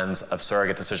through the lens of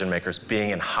surrogate decision makers being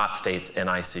in hot states in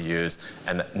ICUs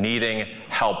and needing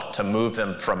help to move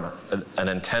them from an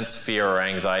intense fear or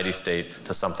anxiety state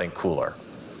to something cooler.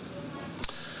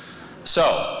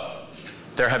 So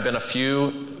there have been a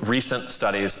few recent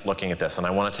studies looking at this, and I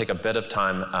want to take a bit of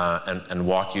time and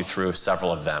walk you through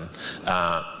several of them.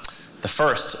 The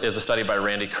first is a study by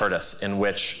Randy Curtis in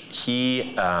which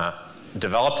he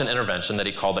developed an intervention that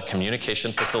he called the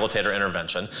communication facilitator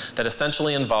intervention that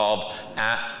essentially involved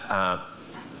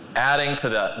adding to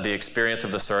the experience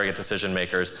of the surrogate decision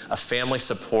makers, a family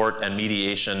support and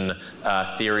mediation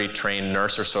theory-trained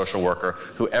nurse or social worker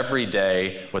who every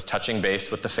day was touching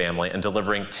base with the family and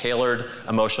delivering tailored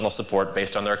emotional support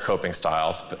based on their coping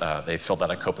styles. They filled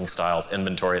out a coping styles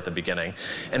inventory at the beginning.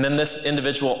 And then this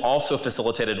individual also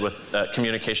facilitated with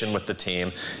communication with the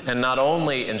team, and not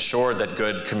only ensured that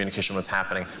good communication was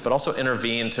happening, but also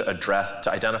intervened to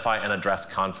identify and address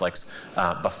conflicts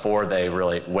before they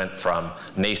really went from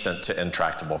nascent to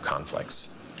intractable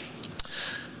conflicts.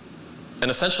 And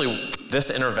essentially,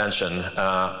 this intervention,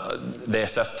 they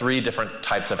assessed 3 different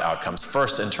types of outcomes.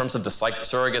 First, in terms of the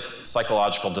surrogate's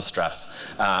psychological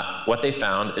distress, what they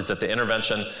found is that the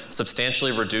intervention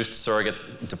substantially reduced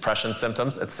surrogate's depression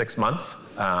symptoms at 6 months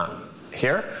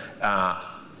here.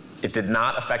 It did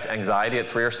not affect anxiety at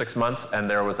 3 or 6 months, and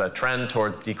there was a trend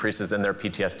towards decreases in their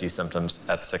PTSD symptoms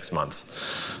at 6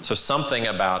 months. So something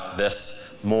about this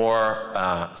more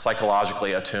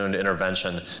psychologically attuned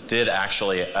intervention did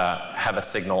actually have a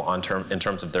signal in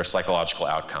terms of their psychological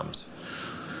outcomes.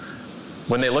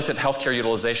 When they looked at healthcare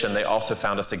utilization, they also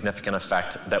found a significant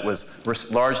effect that was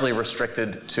largely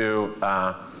restricted to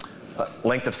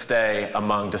length of stay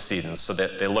among decedents. So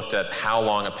that they looked at how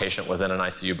long a patient was in an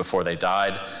ICU before they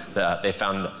died. They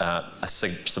found a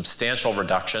substantial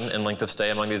reduction in length of stay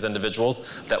among these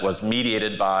individuals that was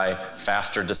mediated by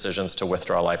faster decisions to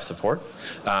withdraw life support.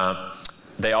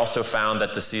 They also found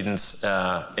that decedents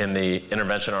in the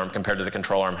intervention arm compared to the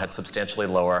control arm had substantially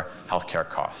lower healthcare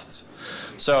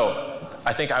costs. So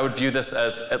I think I would view this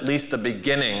as at least the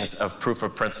beginnings of proof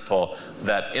of principle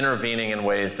that intervening in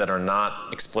ways that are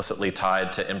not explicitly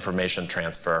tied to information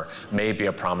transfer may be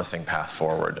a promising path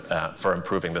forward for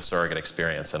improving the surrogate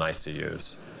experience in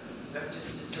ICUs.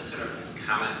 Just to sort of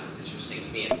comment, it's interesting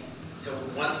to me. So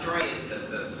one story is that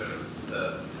the sort of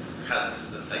the presence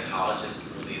of the psychologist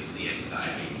relieves the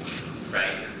anxiety,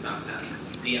 right, in some sense.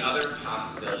 The other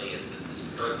possibility is that this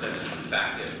person is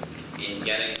effective in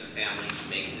getting the family to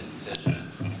make the decision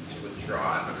to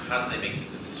withdraw, and because they make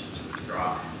the decision to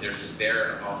withdraw, they're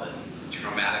spared all this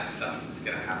traumatic stuff that's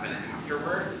going to happen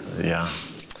afterwards. Yeah.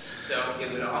 So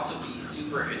it would also be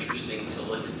super interesting to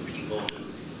look at the people who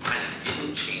kind of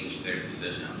didn't change their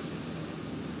decisions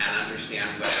and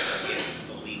understand whether it's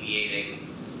alleviating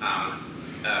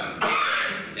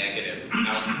negative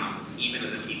outcomes, even to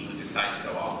the people who decide to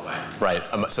go all the way.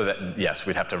 Right. So that, yes,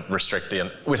 we'd have to restrict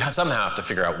we'd somehow have to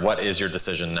figure out what is your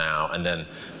decision now, and then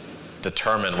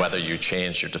determine whether you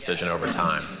change your decision over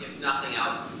time. If nothing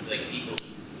else, like people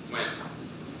went,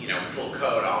 full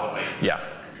code all the way. Yeah.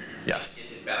 Yes.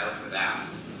 Is it better for them?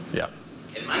 Yeah.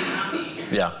 It might not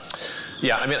be. Yeah.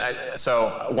 Yeah. I mean,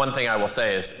 so one thing I will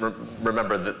say is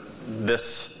remember that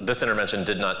this intervention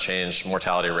did not change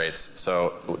mortality rates.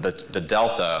 So the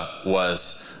delta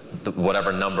was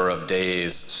whatever number of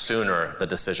days sooner the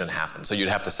decision happened. So you'd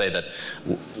have to say that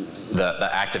the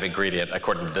active ingredient,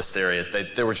 according to this theory, is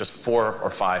that there were just 4 or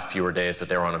 5 fewer days that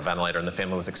they were on a ventilator and the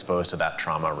family was exposed to that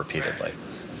trauma repeatedly.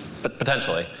 But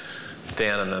potentially.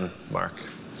 Dan and then Mark.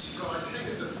 So I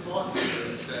think the thought here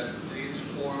is that these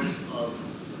forms of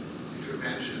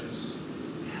interventions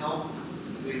help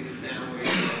the family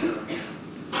make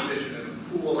a decision in a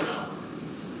cool hour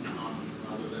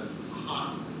rather than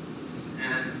hot.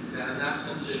 And in that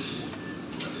sense,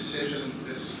 it's a decision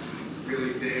that's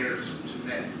really theirs to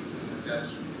make. And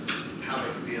that's how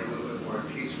they can be a little bit more at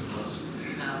peace with what's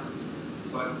happening.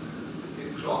 But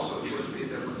it could also, of course, be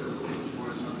that what they're looking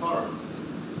for is an authority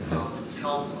to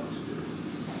tell them what to do.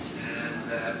 And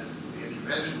that the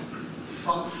intervention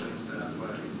functions that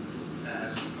way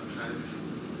as a kind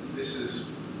of, this is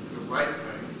the right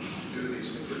way to do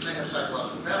these things, which may have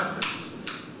psychological benefits,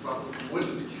 but which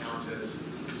wouldn't count as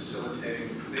facilitating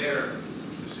their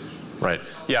decision. Right.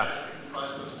 Yeah.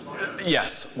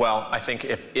 Yes. Well, I think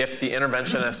if the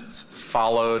interventionists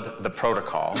followed the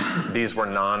protocol, these were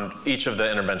each of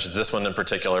the interventions, this one in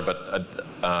particular, but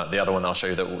the other one I'll show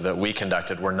you that we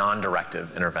conducted were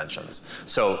non-directive interventions.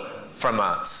 So from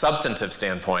a substantive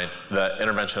standpoint, the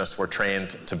interventionists were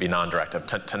trained to be non-directive,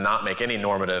 to not make any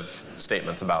normative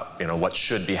statements about what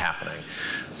should be happening.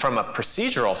 From a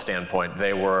procedural standpoint,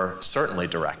 they were certainly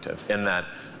directive in that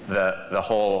the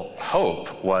whole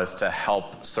hope was to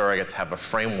help surrogates have a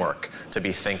framework to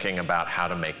be thinking about how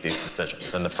to make these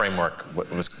decisions. And the framework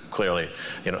was clearly,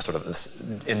 sort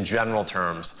of in general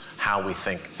terms, how we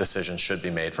think decisions should be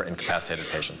made for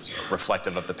incapacitated patients,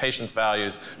 reflective of the patient's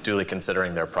values, duly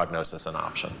considering their prognosis and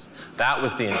options. That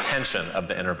was the intention of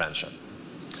the intervention.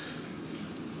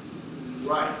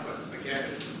 Right, but again,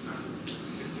 the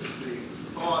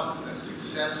thought that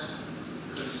success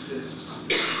consists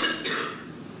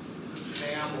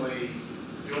family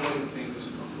doing things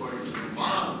according to the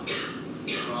model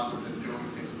rather than doing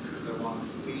things because they want to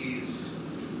please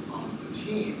the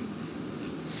team.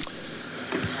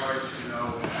 It's hard to know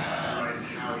right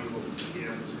how you will be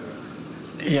able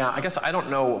to. Yeah, I guess I don't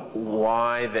know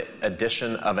why the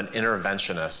addition of an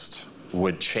interventionist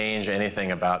would change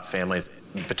anything about families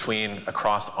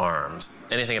across arms,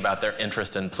 anything about their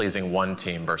interest in pleasing one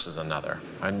team versus another.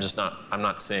 I'm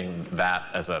not seeing that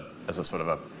as a sort of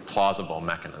a plausible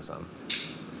mechanism.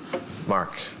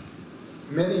 Mark.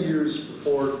 Many years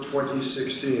before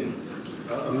 2016,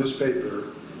 on this paper,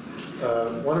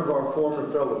 one of our former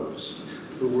fellows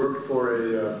who worked for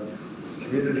a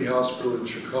community hospital in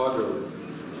Chicago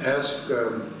asked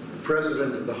the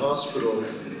president of the hospital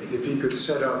if he could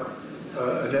set up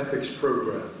an ethics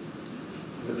program.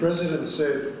 And the president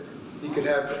said he could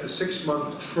have a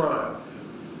 6-month trial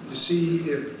to see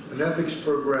if an ethics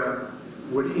program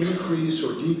would increase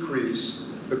or decrease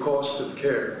the cost of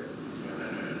care.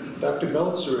 Dr.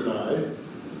 Meltzer and I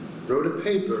wrote a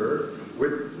paper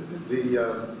with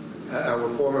our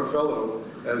former fellow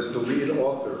as the lead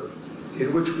author,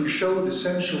 in which we showed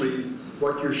essentially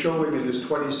what you're showing in this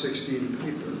 2016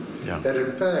 paper, that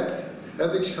in fact,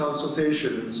 ethics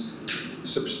consultations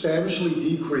substantially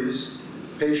decrease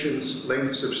patients'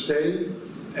 lengths of stay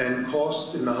and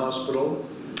cost in the hospital,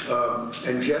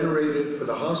 and generated for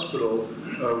the hospital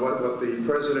what the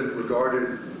president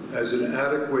regarded as an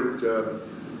adequate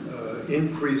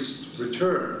increased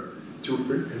return to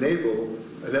enable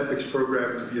an ethics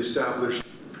program to be established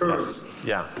permanently. Yes.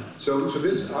 Yeah. So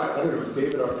this, I don't know,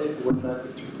 David, our paper went back to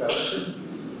 2000?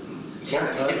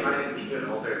 Yeah, it might be even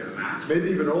older than that. Maybe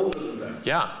even older than that.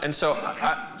 Yeah, and so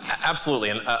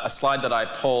absolutely, and a slide that I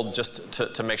pulled just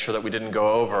to make sure that we didn't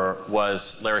go over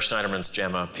was Larry Schneiderman's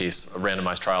JAMA piece, a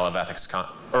randomized trial of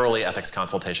early ethics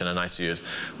consultation in ICUs,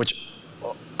 which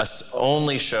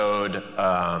only showed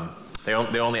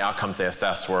the only outcomes they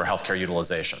assessed were healthcare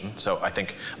utilization. So I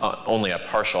think only a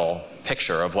partial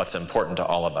picture of what's important to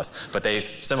all of us. But they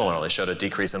similarly showed a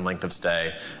decrease in length of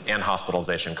stay and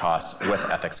hospitalization costs with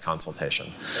ethics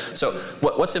consultation. So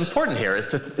what's important here is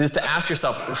to ask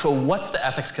yourself, so what's the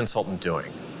ethics consultant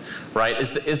doing? Right?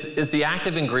 Is the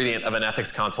active ingredient of an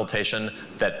ethics consultation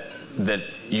that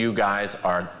you guys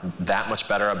are that much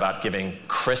better about giving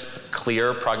crisp,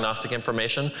 clear prognostic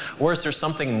information? Or is there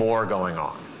something more going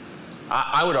on?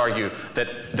 I would argue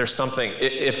that there's something,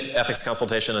 if ethics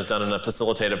consultation is done in a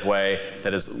facilitative way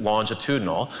that is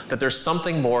longitudinal, that there's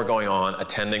something more going on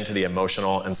attending to the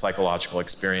emotional and psychological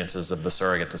experiences of the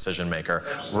surrogate decision maker,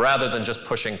 rather than just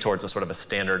pushing towards a sort of a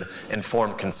standard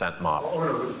informed consent model. Oh,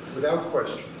 no, without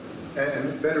question.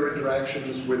 And better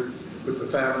interactions with the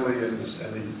family and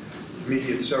the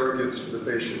immediate surrogates for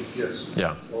the patient, yes.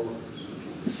 Yeah. All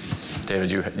of this. David,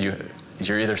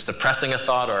 you're either suppressing a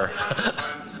thought or...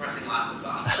 I'm suppressing lots of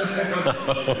thoughts. I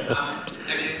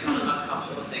mean, a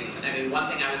couple of things. I mean, one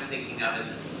thing I was thinking of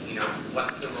is,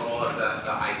 what's the role of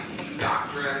the ICU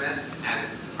doctor in this? And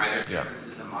are there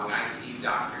differences among ICU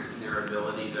doctors in their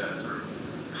ability to sort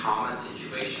of calm a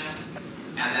situation?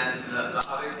 And then the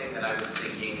other thing that I was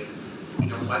thinking is,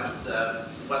 what's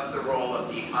the role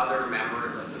of the other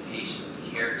members of the patient's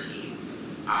care team?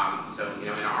 So, in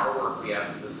our work, we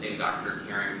have the same doctor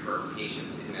caring for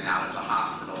patients in and out of the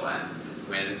hospital, and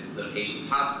when the patient's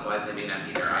hospitalized, they may not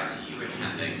be their ICU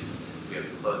attending, because we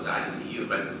have closed ICU,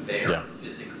 but they are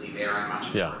physically there and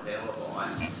much more available.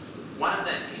 And one of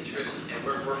the interests, and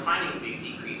we're finding big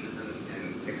decreases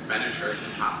in expenditures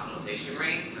and hospitalization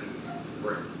rates, and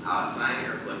Alex and I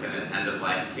are looking at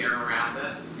end-of-life care around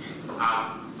this.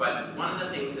 But one of the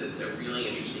things that's a really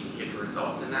interesting hidden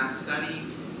result in that study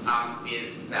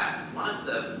is that one of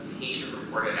the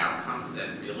patient-reported outcomes that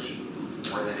really,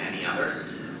 more than any others,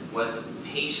 was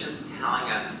patients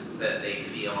telling us that they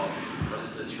feel, what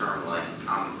is the term, like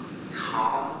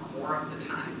calm more of the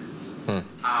time. And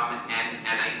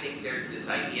I think there's this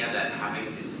idea that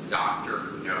having this doctor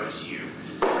who knows you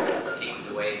takes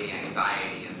away the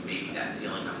anxiety and maybe that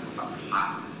feeling of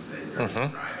hotness that you're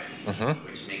describing,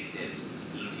 which makes it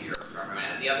easier for everyone.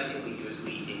 And the other thing we do is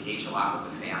we engage a lot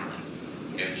with the family,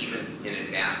 even in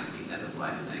advance of these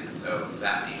end-of-life things. So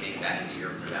that may make that easier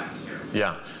for them too.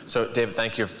 Yeah. So David,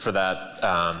 thank you for that.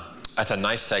 That's a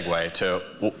nice segue to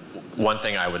one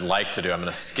thing I would like to do. I'm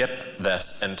going to skip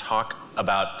this and talk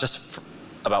about, just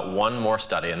about one more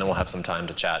study, and then we'll have some time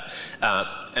to chat.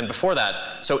 And before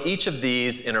that, so each of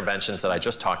these interventions that I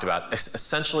just talked about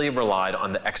essentially relied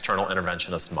on the external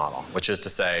interventionist model, which is to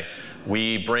say,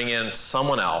 we bring in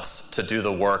someone else to do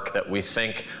the work that we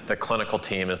think the clinical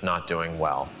team is not doing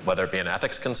well, whether it be an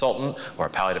ethics consultant or a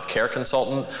palliative care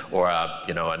consultant or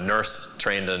a nurse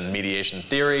trained in mediation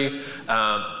theory.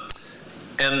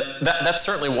 And that's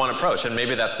certainly one approach, and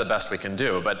maybe that's the best we can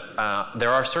do, but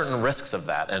there are certain risks of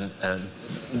that. And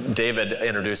David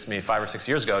introduced me 5 or 6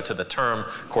 years ago to the term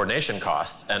coordination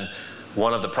costs. And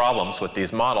one of the problems with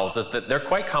these models is that they're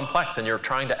quite complex, and you're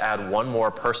trying to add one more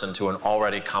person to an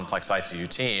already complex ICU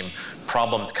team.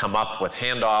 Problems come up with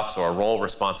handoffs or role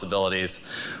responsibilities.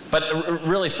 But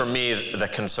really, for me, the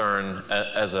concern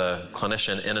as a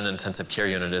clinician in an intensive care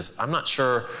unit is I'm not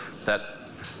sure that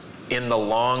in the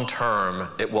long term,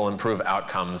 it will improve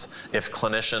outcomes if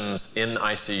clinicians in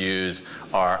ICUs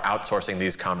are outsourcing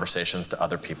these conversations to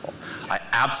other people. I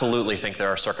absolutely think there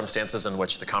are circumstances in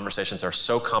which the conversations are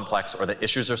so complex or the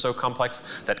issues are so complex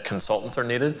that consultants are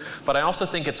needed. But I also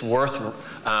think it's worth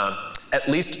at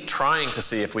least trying to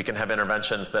see if we can have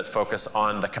interventions that focus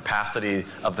on the capacity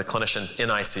of the clinicians in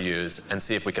ICUs and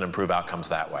see if we can improve outcomes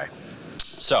that way.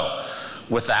 So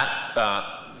with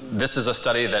that, this is a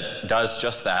study that does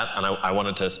just that, and I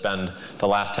wanted to spend the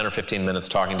last 10 or 15 minutes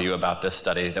talking to you about this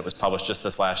study that was published just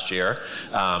this last year.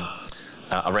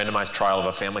 A randomized trial of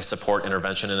a family support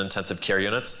intervention in intensive care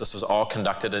units. This was all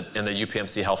conducted in the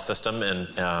UPMC health system in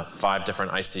 5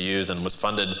 different ICUs and was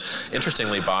funded,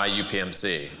 interestingly, by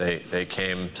UPMC. They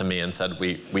came to me and said,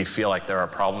 we feel like there are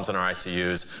problems in our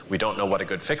ICUs. We don't know what a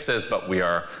good fix is, but we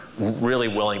are really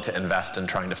willing to invest in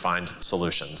trying to find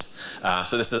solutions.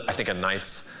 So this is, I think, a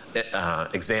nice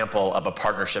example of a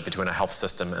partnership between a health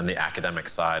system and the academic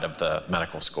side of the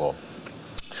medical school.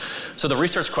 So the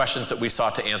research questions that we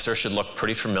sought to answer should look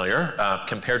pretty familiar.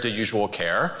 Compared to usual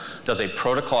care, does a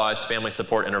protocolized family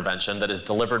support intervention that is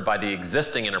delivered by the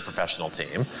existing interprofessional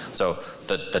team, so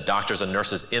the doctors and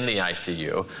nurses in the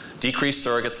ICU, decrease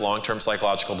surrogates' long-term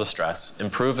psychological distress,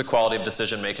 improve the quality of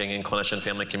decision-making in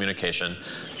clinician-family communication,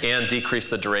 and decrease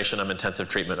the duration of intensive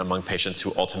treatment among patients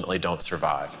who ultimately don't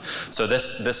survive? So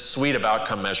this suite of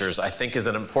outcome measures, I think, is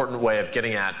an important way of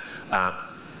getting at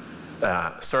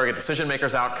surrogate decision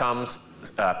makers' outcomes,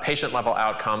 patient-level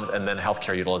outcomes, and then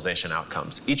healthcare utilization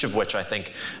outcomes, each of which I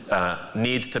think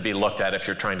needs to be looked at if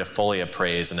you're trying to fully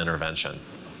appraise an intervention.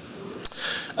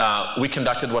 We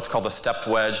conducted what's called a stepped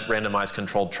wedge randomized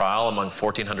controlled trial among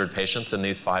 1,400 patients in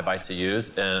these 5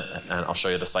 ICUs, and I'll show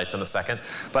you the sites in a second.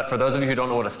 But for those of you who don't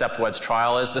know what a stepped wedge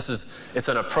trial is, it's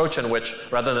an approach in which,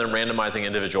 rather than randomizing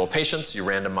individual patients, you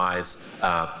randomize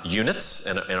units.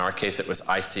 In our case, it was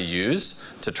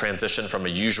ICUs to transition from a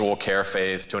usual care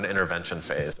phase to an intervention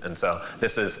phase. And so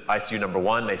this is ICU number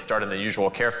 1. They start in the usual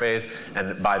care phase,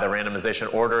 and by the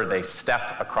randomization order, they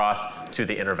step across to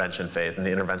the intervention phase, and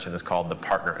the intervention is called the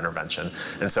partner intervention.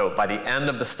 And so by the end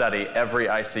of the study, every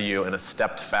ICU in a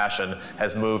stepped fashion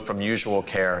has moved from usual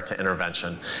care to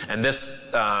intervention. And this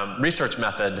research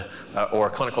method or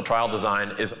clinical trial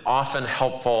design is often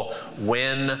helpful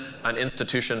when an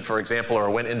institution, for example, or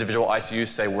when individual ICUs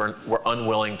say we're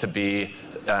unwilling to be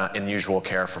in usual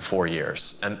care for 4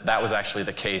 years. And that was actually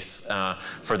the case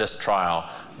for this trial.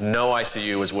 No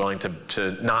ICU was willing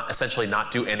to essentially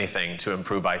not do anything to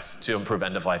improve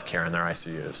end-of-life care in their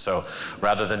ICUs. So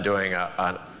rather than doing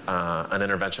an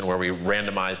intervention where we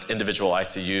randomized individual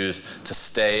ICUs to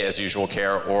stay as usual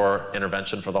care or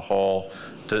intervention for the whole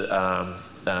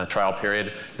trial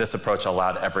period, this approach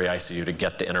allowed every ICU to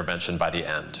get the intervention by the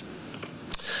end.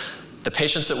 The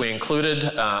patients that we included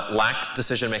lacked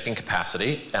decision-making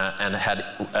capacity and had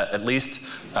at least,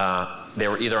 they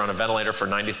were either on a ventilator for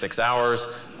 96 hours,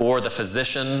 or the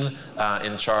physician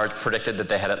in charge predicted that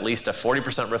they had at least a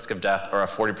 40% risk of death or a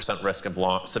 40% risk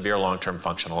of severe long-term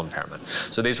functional impairment.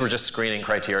 So these were just screening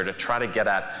criteria to try to get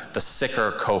at the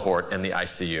sicker cohort in the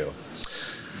ICU.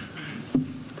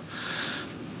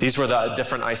 These were the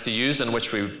different ICUs in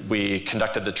which we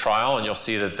conducted the trial, and you'll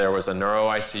see that there was a neuro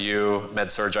ICU,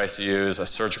 med-surg ICUs, a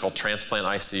surgical transplant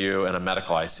ICU, and a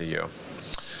medical ICU.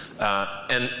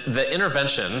 And the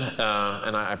intervention,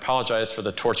 and I apologize for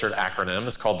the tortured acronym,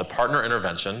 is called the Partner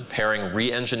Intervention, pairing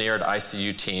re-engineered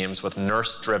ICU teams with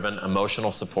nurse-driven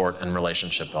emotional support and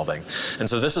relationship building. And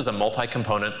so this is a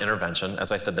multi-component intervention,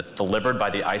 as I said, that's delivered by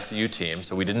the ICU team,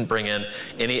 so we didn't bring in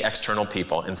any external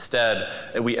people. Instead,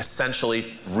 we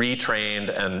essentially retrained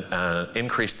and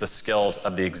increased the skills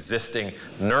of the existing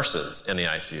nurses in the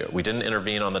ICU. We didn't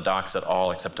intervene on the docs at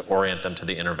all except to orient them to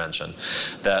the intervention.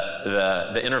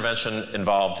 The intervention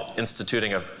involved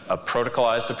instituting of a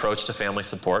protocolized approach to family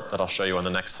support that I'll show you on the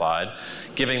next slide,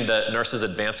 giving the nurses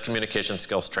advanced communication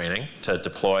skills training to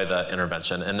deploy the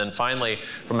intervention, and then finally,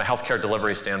 from a healthcare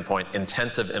delivery standpoint,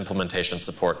 intensive implementation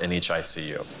support in each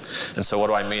ICU. And so what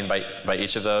do I mean by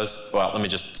each of those? Well, let me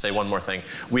just say one more thing.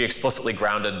 We explicitly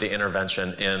grounded the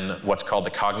intervention in what's called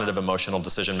the cognitive emotional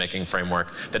decision-making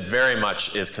framework that very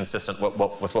much is consistent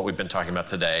with what we've been talking about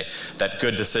today, that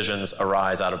good decisions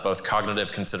arise out of both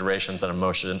cognitive considerations and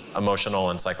emotional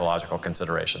and psychological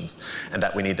considerations, and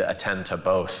that we need to attend to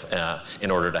both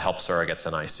in order to help surrogates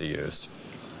in ICUs.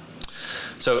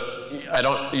 So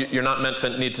you're not meant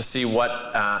to need to see what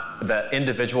the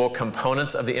individual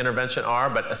components of the intervention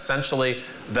are, but essentially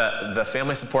the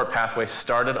family support pathway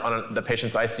started on the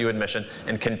patient's ICU admission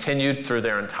and continued through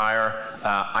their entire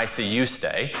ICU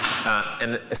stay,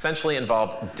 and essentially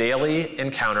involved daily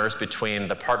encounters between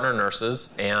the partner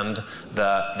nurses and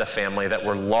the family that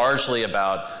were largely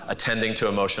about attending to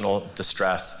emotional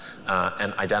distress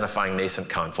and identifying nascent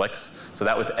conflicts. So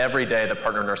that was every day the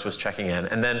partner nurse was checking in.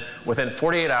 And then within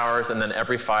 48 hours and then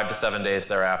every 5 to 7 days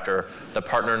thereafter, the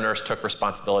partner nurse took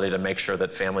responsibility to make sure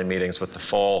that family meetings with the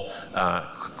full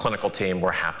clinical team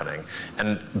were happening.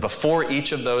 And before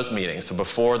each of those meetings, so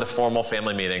before the formal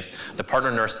family meetings, the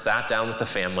partner nurse sat down with the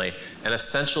family and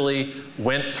essentially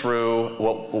went through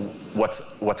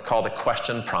what's called a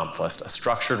question prompt list, a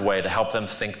structured way to help them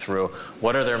think through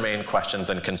what are their main questions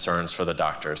and concerns for the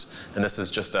doctors. And this is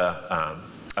just a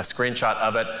screenshot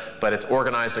of it, but it's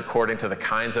organized according to the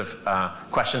kinds of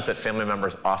questions that family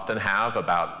members often have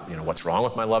about, what's wrong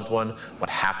with my loved one, what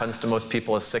happens to most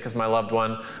people as sick as my loved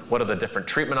one, what are the different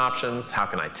treatment options, how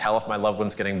can I tell if my loved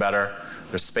one's getting better.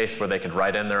 There's space where they could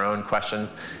write in their own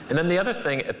questions. And then the other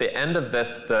thing, at the end of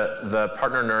this, the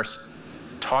partner nurse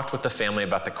talked with the family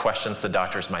about the questions the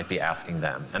doctors might be asking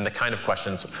them. And the kind of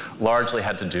questions largely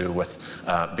had to do with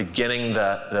beginning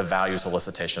the values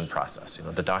elicitation process.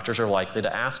 The doctors are likely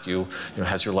to ask you,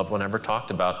 has your loved one ever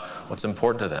talked about what's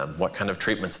important to them, what kind of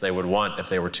treatments they would want if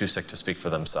they were too sick to speak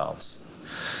for themselves.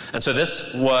 And so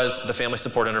this was the family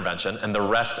support intervention, and the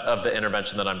rest of the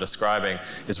intervention that I'm describing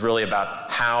is really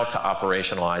about how to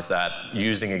operationalize that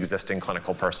using existing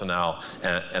clinical personnel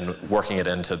and working it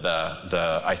into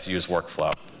the ICU's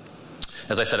workflow.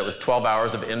 As I said, it was 12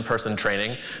 hours of in-person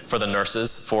training for the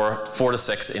nurses, 4 to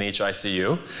 6 in each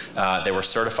ICU. They were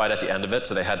certified at the end of it,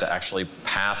 so they had to actually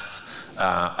pass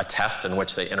a test in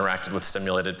which they interacted with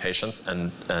simulated patients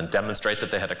and demonstrate that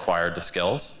they had acquired the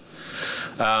skills.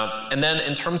 And then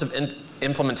in terms of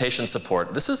implementation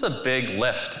support, this is a big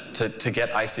lift to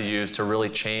get ICUs to really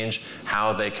change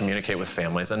how they communicate with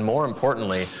families, and more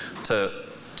importantly,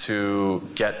 to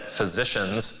get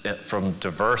physicians from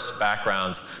diverse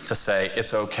backgrounds to say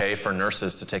it's okay for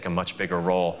nurses to take a much bigger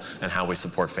role in how we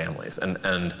support families.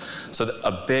 And so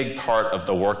a big part of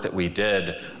the work that we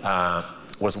did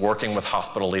was working with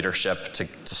hospital leadership to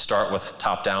start with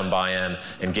top-down buy-in,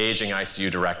 engaging ICU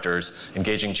directors,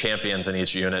 engaging champions in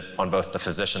each unit on both the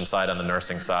physician side and the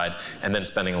nursing side, and then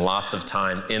spending lots of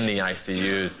time in the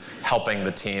ICUs helping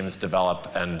the teams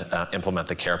develop and implement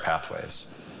the care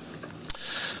pathways.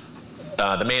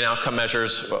 The main outcome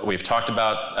measures we've talked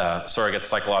about, surrogate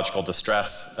psychological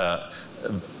distress,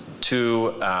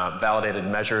 2 validated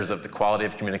measures of the quality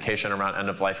of communication around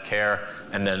end-of-life care,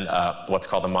 and then what's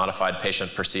called the modified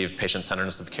perceived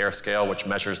patient-centeredness of care scale, which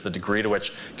measures the degree to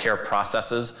which care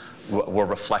processes were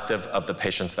reflective of the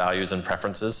patient's values and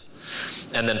preferences.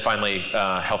 And then finally,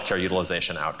 healthcare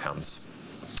utilization outcomes.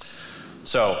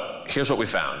 So here's what we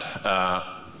found.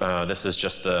 This is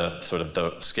just the sort of the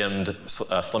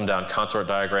slimmed down consort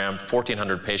diagram.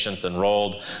 1,400 patients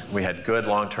enrolled. We had good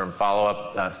long-term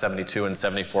follow-up, 72 and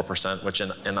 74%, which in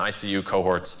ICU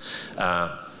cohorts,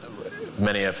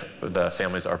 many of the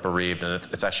families are bereaved, and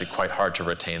it's actually quite hard to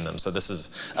retain them. So this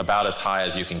is about as high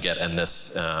as you can get in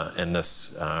this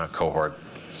cohort.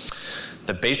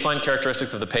 The baseline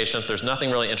characteristics of the patient, there's nothing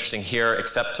really interesting here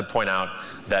except to point out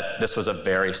that this was a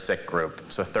very sick group.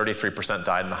 So 33%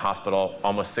 died in the hospital,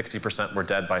 almost 60% were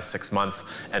dead by 6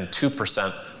 months, and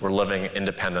 2% were living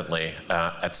independently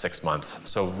at 6 months.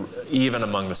 So even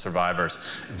among the survivors,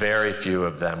 very few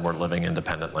of them were living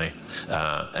independently.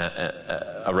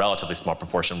 A relatively small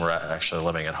proportion were actually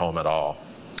living at home at all.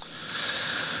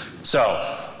 So,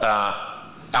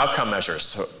 outcome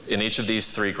measures in each of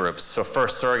these 3 groups. So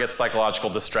first, surrogate psychological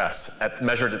distress. That's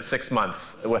measured at 6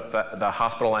 months with the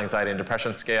hospital anxiety and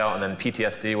depression scale, and then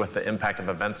PTSD with the impact of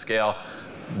event scale.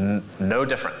 No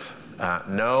different.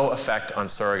 No effect on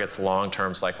surrogates'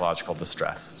 long-term psychological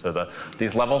distress. So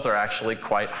these levels are actually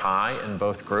quite high in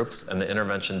both groups, and the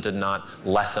intervention did not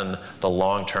lessen the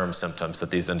long-term symptoms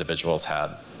that these individuals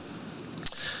had.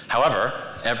 However,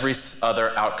 every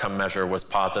other outcome measure was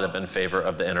positive in favor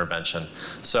of the intervention.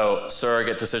 So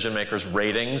surrogate decision makers'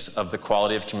 ratings of the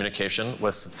quality of communication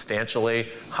was substantially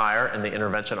higher in the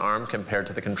intervention arm compared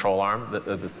to the control arm.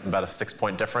 There's about a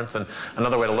 6-point difference. And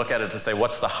another way to look at it is to say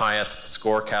what's the highest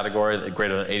score category?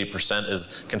 Greater than 80%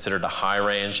 is considered a high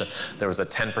range. There was a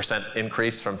 10%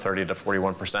 increase from 30 to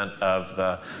 41% of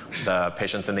the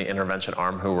patients in the intervention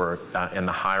arm who were in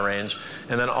the high range.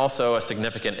 And then also a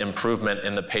significant improvement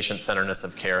in the patient-centeredness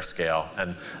of care scale.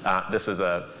 And this is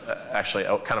actually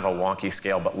kind of a wonky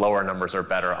scale, but lower numbers are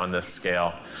better on this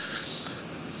scale.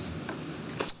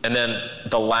 And then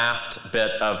the last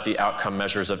bit of the outcome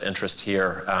measures of interest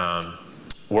here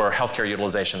were healthcare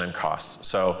utilization and costs.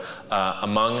 So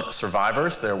among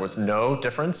survivors, there was no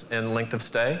difference in length of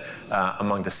stay.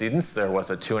 Among decedents, there was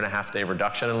a 2.5-day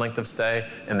reduction in length of stay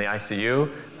in the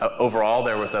ICU. Overall,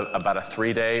 there was about a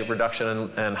 3-day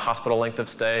reduction in hospital length of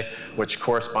stay, which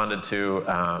corresponded to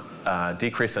a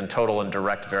decrease in total and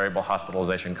direct variable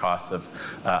hospitalization costs of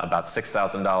about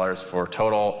 $6,000 for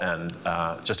total and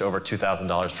just over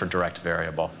 $2,000 for direct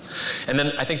variable. And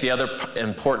then I think the other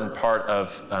important part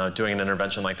of doing an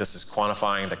intervention like this is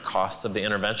quantifying the costs of the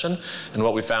intervention. And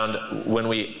what we found when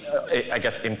we, I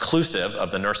guess, inclusive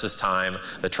of the nurse's time,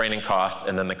 the training costs,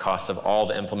 and then the cost of all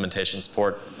the implementation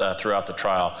support throughout the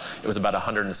trial, it was about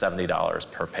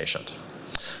 $170 per patient.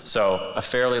 So a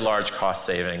fairly large cost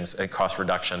savings and cost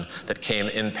reduction that came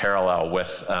in parallel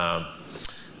with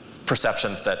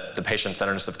perceptions that the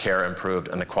patient-centeredness of care improved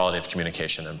and the quality of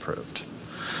communication improved.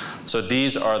 So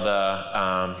these are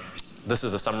the, this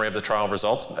is a summary of the trial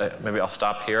results. Maybe I'll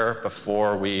stop here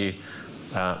before we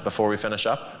finish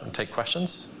up and take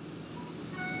questions.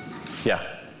 Yeah.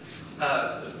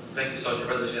 Thank you so much for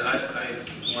your presentation. I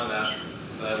wanted to ask,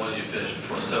 I wanted you to finish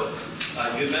before. So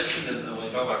you had mentioned that when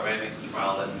you talk about Randy's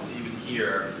trial that even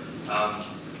here,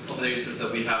 over there you said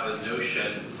that we have a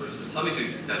notion, or to some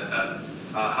extent, that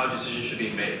how decisions should be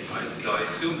made, right? So I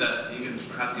assume that even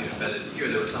perhaps even embedded here,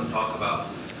 there was some talk about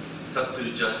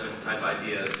substitute judgment type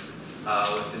ideas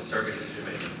within surrogate decision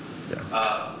making.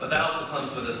 Yeah. But that also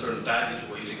comes with a certain baggage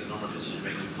where you think the normal decision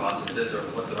making process is, or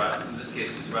what the in this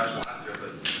case is rational actor.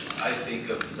 But I think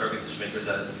of surrogate decision makers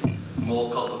as moral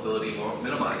culpability or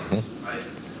minimizers, right?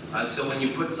 And so when you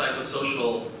put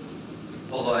psychosocial,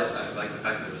 although I like the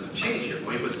fact that there's no change here,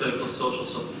 when you put psychosocial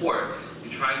support,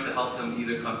 you're trying to help them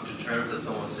either come to terms, as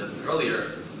someone suggested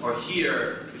earlier, or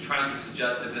here, you're trying to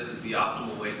suggest that this is the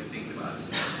optimal way to think about it.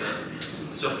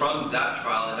 So from that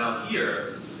trial and now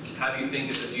here, do you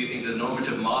think the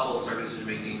normative model of surrogate decision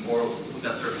making, or who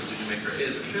that surrogate decision maker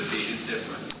is or should be, is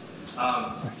different?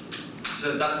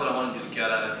 So that's what I wanted you to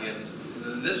get at the end.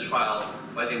 In this trial,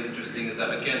 what I think is interesting is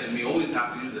that, again, we always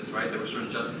have to do this, right? That we're sort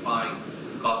of justifying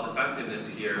cost effectiveness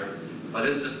here, but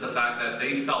it's just the fact that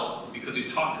they felt, because you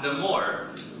talked to them more,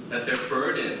 that their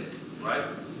burden, right,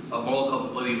 of moral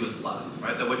culpability was less,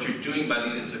 right? That what you're doing by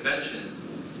these interventions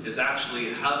is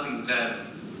actually helping them,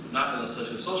 not in the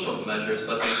social measures,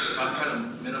 but if I'm trying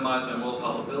to minimize my moral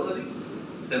culpability,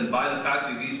 then by the fact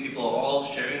that these people are all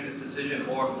sharing this decision,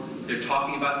 or they're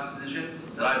talking about this decision,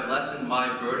 that I've lessened my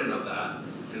burden of that,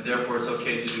 and therefore it's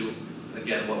okay to do,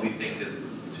 again, what we think is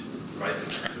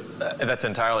right. That's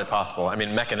entirely possible. I mean,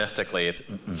 mechanistically, it's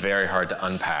very hard to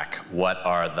unpack what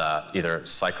are the either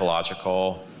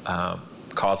psychological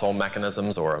causal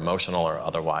mechanisms or emotional or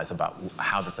otherwise about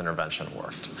how this intervention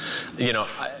worked. You know,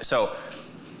 so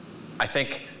I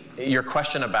think your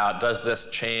question about does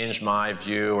this change my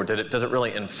view, or does it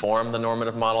really inform the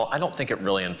normative model? I don't think it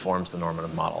really informs the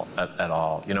normative model at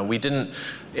all. You know, we didn't,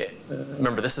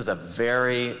 remember this is a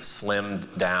very slimmed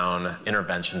down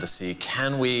intervention to see,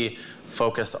 can we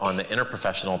focus on the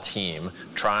interprofessional team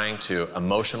trying to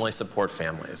emotionally support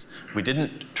families. We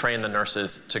didn't train the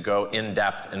nurses to go in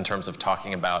depth in terms of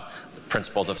talking about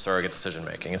principles of surrogate decision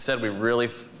making. Instead,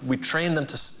 we trained them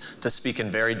to speak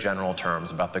in very general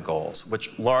terms about the goals,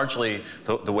 which largely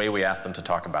the way we asked them to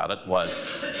talk about it was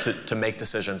to make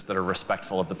decisions that are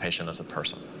respectful of the patient as a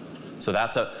person. So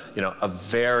that's a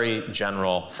very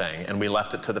general thing, and we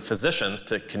left it to the physicians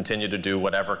to continue to do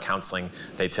whatever counseling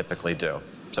they typically do.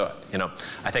 So,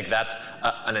 I think that's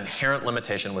an inherent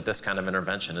limitation with this kind of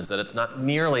intervention, is that it's not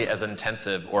nearly as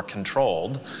intensive or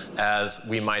controlled as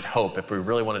we might hope if we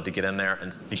really wanted to get in there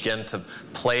and begin to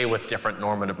play with different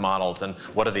normative models and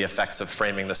what are the effects of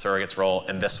framing the surrogate's role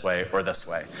in this way or this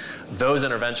way. Those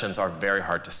interventions are very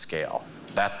hard to scale.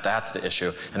 That's the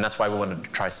issue, and that's why we wanted to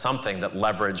try something that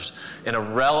leveraged in a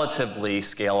relatively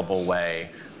scalable way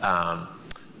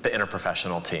the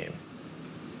interprofessional team.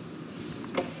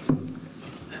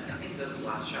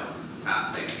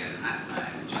 Fascinating, and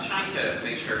I'm just trying to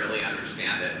make sure I really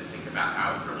understand it. about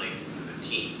how it relates to the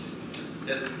team.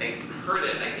 As they heard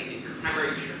it, I think you're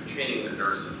primarily training the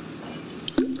nurses,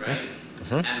 right?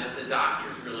 Mm-hmm. And that the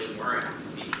doctors really weren't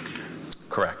being trained.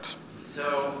 Correct.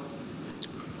 So,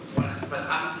 but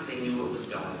obviously they knew what was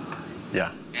going on.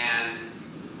 Yeah. And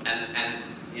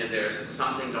you know, there's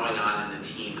something going on in the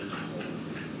team as a whole.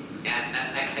 And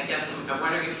I guess I'm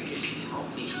wondering if you could just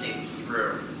help me think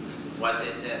through, was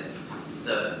it that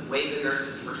the way the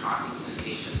nurses were talking to the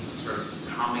patients was sort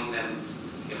of calming them,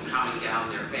 you know, calming down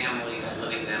their families,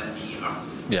 letting them be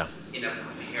in a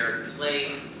prepared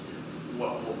place?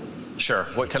 Sure.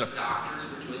 What kind of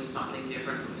doctors were doing something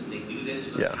different because they knew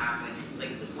this was happening? Like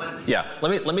what? Yeah.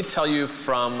 Let me tell you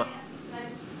from.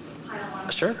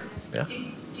 Sure. Yeah.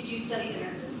 Did you study the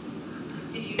nurses?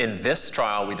 Did you? In this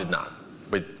trial, we did not.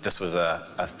 This was a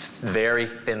very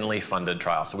thinly funded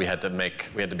trial, so we had to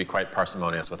be quite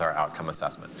parsimonious with our outcome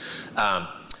assessment.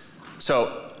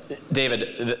 So,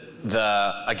 David,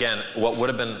 again, what would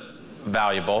have been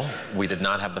valuable, we did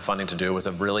not have the funding to do, was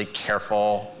a really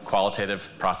careful qualitative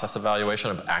process evaluation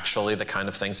of actually the kind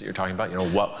of things that you're talking about. You know,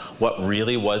 what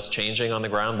really was changing on the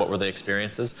ground, what were the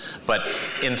experiences. But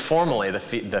informally, the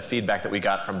feedback that we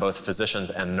got from both physicians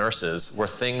and nurses were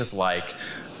things like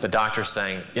the doctors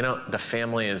saying, you know, the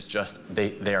family is just,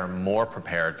 they are more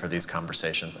prepared for these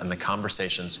conversations, and the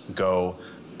conversations go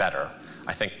better.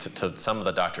 I think to some of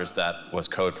the doctors that was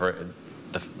code for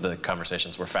the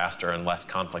conversations were faster and less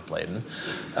conflict laden.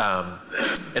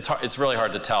 It's really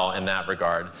hard to tell in that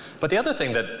regard. But the other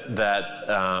thing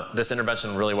that this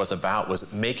intervention really was about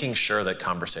was making sure that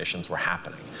conversations were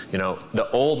happening. You know, the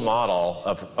old model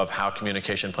of how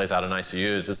communication plays out in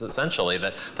ICUs is essentially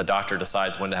that the doctor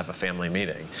decides when to have a family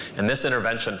meeting. And this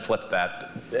intervention flipped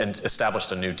that and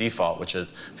established a new default, which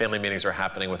is family meetings are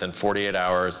happening within 48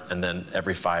 hours and then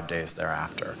every 5 days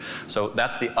thereafter. So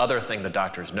that's the other thing the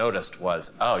doctors noticed was,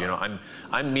 oh, you know,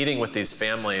 I'm meeting with these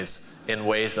families in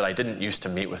ways that I didn't used to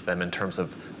meet with them, in terms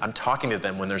of I'm talking to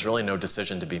them when there's really no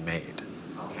decision to be made.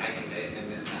 Okay, I think I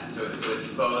missed that. So it's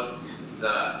both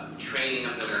the training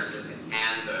of the nurses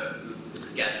and the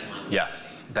scheduling.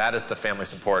 Yes, that is the family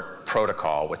support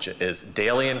protocol, which is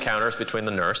daily encounters between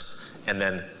the nurse and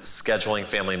then scheduling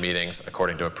family meetings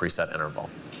according to a preset interval,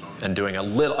 and doing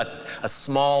a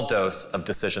small dose of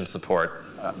decision support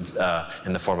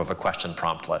in the form of a question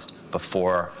prompt list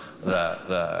before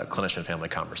the clinician-family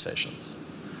conversations.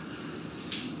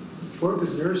 For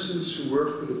the nurses who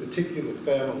work with a particular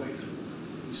family,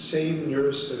 the same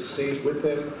nurse that stayed with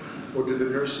them, or do the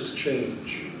nurses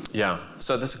change? Yeah,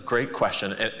 so that's a great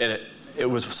question, and it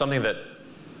was something that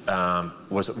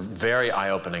was very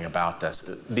eye-opening about this.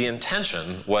 The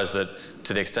intention was that,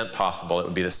 to the extent possible, it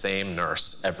would be the same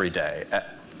nurse every day,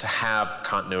 to have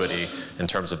continuity in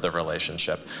terms of the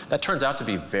relationship. That turns out to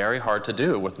be very hard to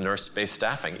do with nurse-based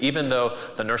staffing, even though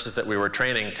the nurses that we were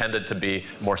training tended to be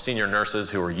more senior nurses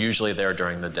who were usually there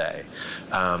during the day.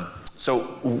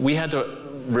 So we had to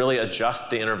really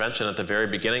adjust the intervention at the very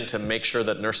beginning to make sure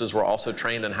that nurses were also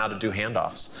trained in how to do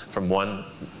handoffs from one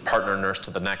partner nurse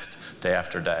to the next, day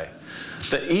after day.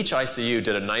 Each ICU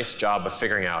did a nice job of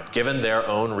figuring out, given their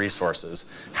own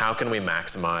resources, how can we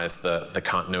maximize the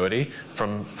continuity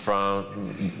from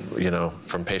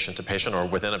patient to patient or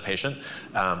within a patient,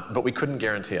 but we couldn't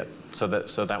guarantee it. So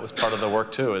that was part of the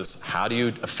work too, is how do you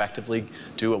effectively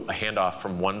do a handoff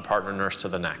from one partner nurse to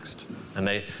the next? And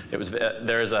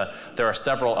there are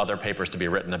several other papers to be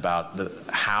written about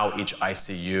how each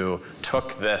ICU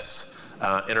took this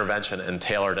intervention and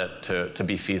tailored it to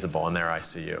be feasible in their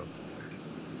ICU.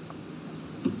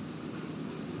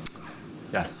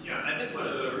 Yes? Yeah, I think one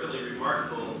of the really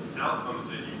remarkable outcomes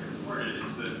that you reported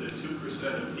is that the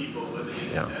 2% of people living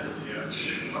independently after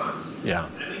 6 months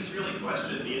at least really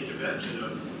question the intervention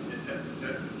of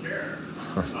intensive care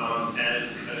as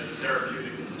a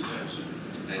therapeutic intervention.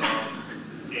 And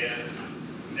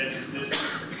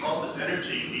all this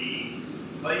energy being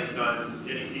placed on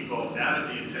getting people out of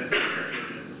the intensive care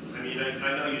unit. I mean,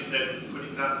 I know you said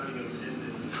not putting them in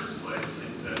the first place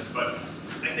makes sense, but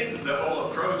I think the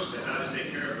whole approach to how to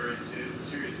take care of very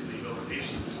seriously ill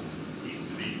patients needs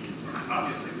to be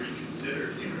obviously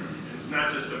reconsidered here. It's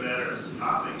not just a matter of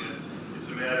stopping it,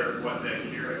 it's a matter of what that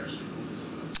care actually is.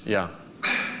 Yeah.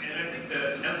 And I think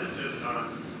the emphasis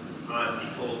on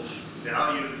people's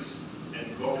values and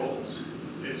goals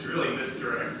is really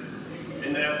misdirected.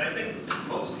 And that I think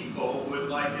most people would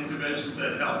like interventions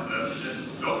that help them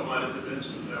and don't want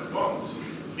interventions that won't.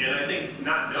 And I think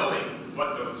not knowing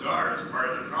what those are is part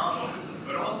of the problem,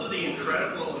 but also the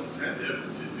incredible incentive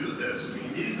to do this. I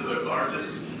mean, these are the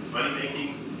largest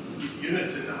money-making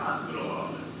units in the hospital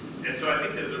often. And so I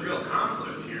think there's a real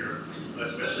conflict here,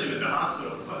 especially with the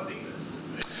hospital funding this.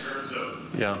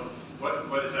 Yeah.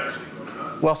 What is actually going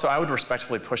on? Well, so I would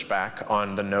respectfully push back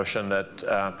on the notion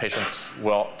that patients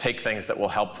will take things that will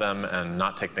help them and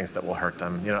not take things that will hurt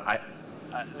them. You know,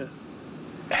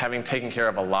 having taken care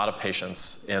of a lot of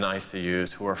patients in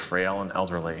ICUs who are frail and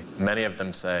elderly, many of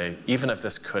them say, even if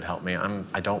this could help me,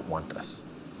 I don't want this.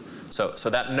 So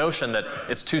that notion that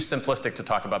it's too simplistic to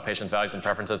talk about patients' values and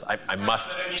preferences, I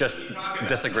must just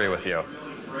disagree with you.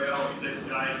 Really frail, sick,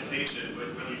 dying patient, but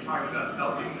when you talk about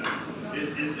helping them,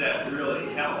 is that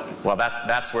really help? Well,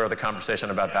 that's where the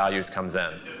conversation about values comes in.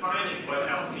 Defining what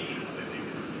help means, I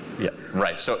think is. Yeah,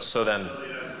 right. So then,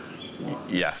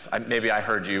 yes, maybe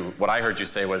what I heard you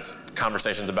say was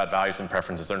conversations about values and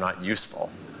preferences are not useful.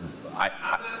 I'm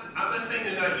not saying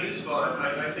they're not useful.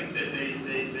 I think that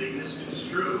they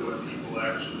misconstrue what people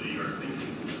actually are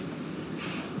thinking.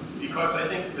 Because I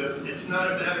think that it's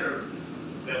not a matter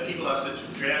that people have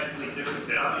such drastically different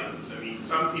values. I mean,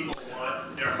 some people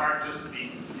want their heart just to be,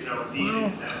 beating,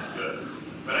 and that's good.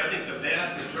 But I think the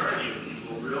vast majority of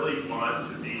people really want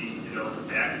to be,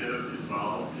 active,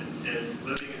 involved, and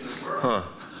living in the world.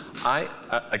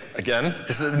 Again,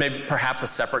 this is maybe perhaps a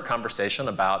separate conversation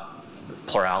about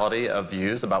plurality of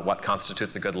views about what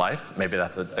constitutes a good life. Maybe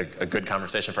that's a good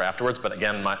conversation for afterwards. But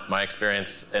again, my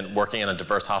experience in working in a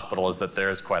diverse hospital is that there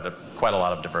is quite a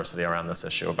lot of diversity around this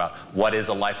issue about what is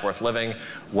a life worth living,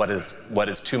 what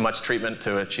is too much treatment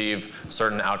to achieve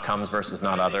certain outcomes versus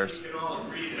not others. We can all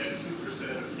agree that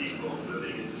 2% of people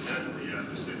living independently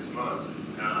after 6 months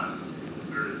is not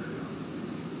very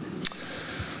good.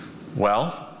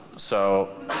 Well, so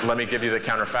let me give you the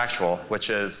counterfactual, which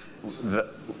is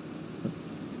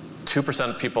 2%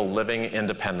 of people living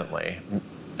independently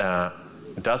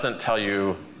doesn't tell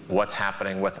you what's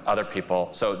happening with other people.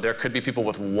 So there could be people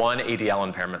with one ADL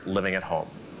impairment living at home.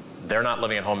 They're not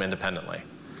living at home independently,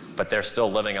 but they're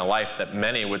still living a life that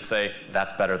many would say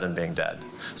that's better than being dead.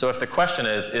 So if the question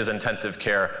is intensive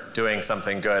care doing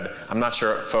something good, I'm not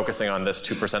sure focusing on this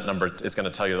 2% number is going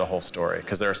to tell you the whole story,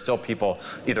 because there are still people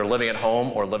either living at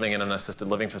home or living in an assisted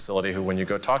living facility who, when you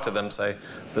go talk to them, say,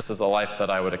 this is a life that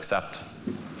I would accept.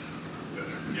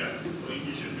 Yeah, well,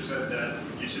 you should present that.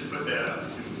 You should put that out.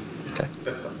 Okay.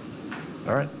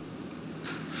 All right.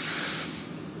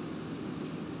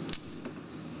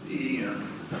 The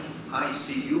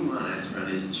ICU management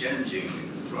is changing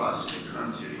across the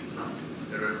country.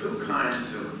 There are two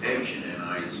kinds of patient in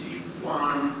ICU.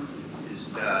 One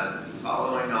is that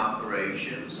following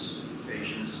operations,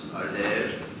 patients are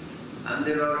there, and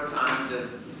there are times that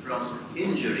from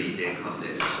injury they come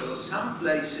there. So some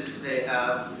places they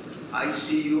have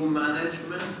ICU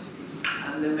management,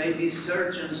 and there may be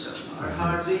surgeons are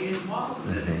hardly involved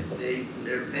in it.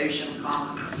 Their patient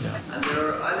come, and there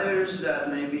are others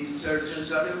that maybe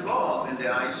surgeons are involved in the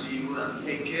ICU and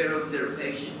take care of their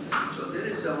patient. So there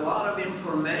is a lot of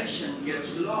information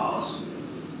gets lost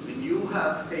when you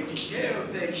have taken care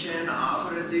of patient,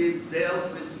 already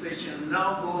dealt with patient,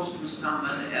 now goes to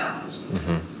someone else.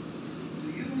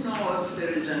 Do you know if there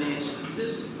is any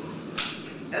statistical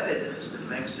evidence that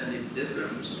makes any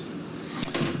difference?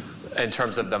 In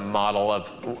terms of the model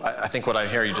of, I think what I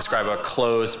hear you describe a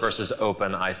closed versus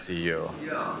open ICU.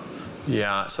 Yeah.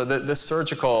 Yeah, so the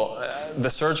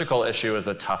surgical issue is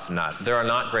a tough nut. There are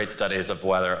not great studies of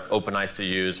whether open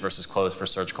ICUs versus closed for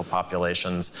surgical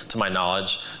populations. To my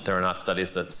knowledge, there are not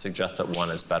studies that suggest that one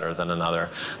is better than another.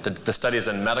 The studies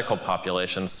in medical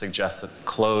populations suggest that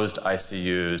closed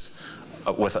ICUs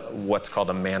with what's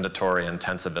called a mandatory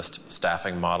intensivist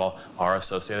staffing model are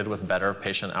associated with better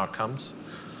patient outcomes.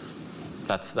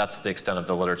 That's the extent of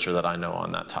the literature that I know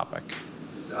on that topic.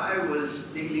 So I was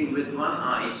dealing with one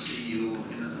ICU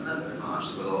in another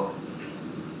hospital,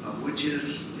 which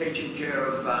is taken care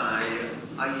of by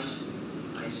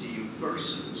ICU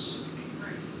persons.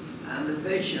 And the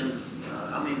patients,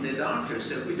 the doctor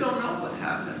said, we don't know what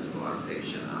happened to our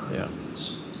patient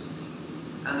afterwards.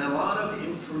 And a lot of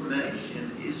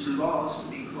information is lost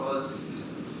because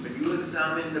when you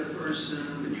examine the person,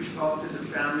 when you talk to the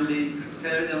family,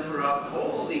 prepare them for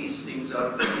all these things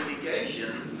are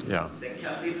communication. They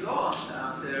can be lost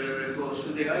after it goes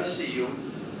to the ICU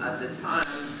at the time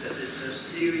that it's a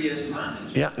serious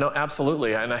management. Yeah, no,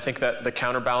 absolutely. And I think that the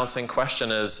counterbalancing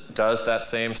question is, does that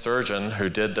same surgeon who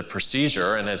did the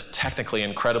procedure and is technically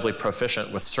incredibly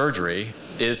proficient with surgery,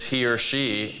 is he or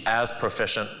she as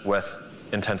proficient with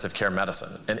intensive care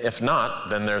medicine? And if not,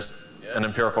 then there's an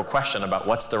empirical question about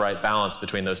what's the right balance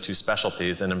between those two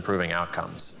specialties in improving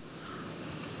outcomes.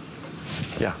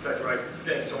 Yeah. Right.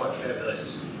 Thanks so much for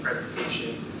this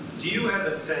presentation. Do you have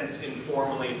a sense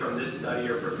informally from this study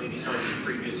or from maybe some of your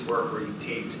previous work where you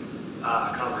taped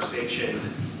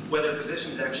conversations, whether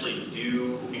physicians actually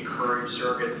do encourage encourage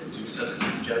surrogates to do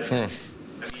substitute judgment?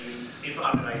 I mean, if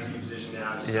I'm an ICU physician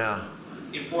now, just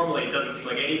informally, it doesn't seem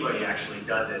like anybody actually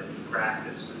does it in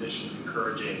practice. Physicians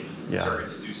encouraging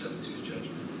surrogates to do substitute judgment.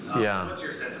 So what's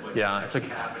your sense of what's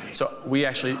happening? So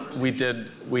we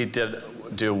did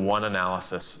do one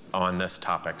analysis on this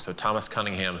topic. So Thomas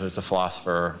Cunningham, who's a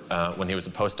philosopher, when he was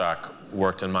a postdoc,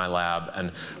 worked in my lab,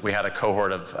 and we had a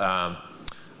cohort of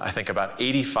I think about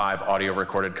 85 audio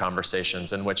recorded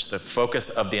conversations in which the focus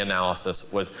of the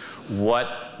analysis was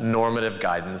what normative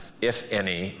guidance, if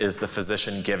any, is the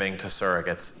physician giving to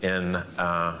surrogates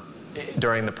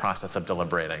during the process of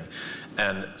deliberating.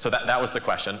 And so that was the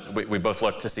question. We both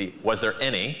looked to see, was there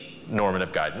any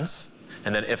normative guidance?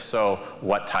 And then if so,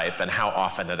 what type and how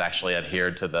often it actually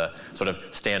adhered to the sort of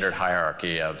standard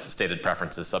hierarchy of stated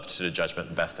preferences, substituted judgment,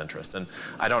 and best interest. And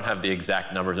I don't have the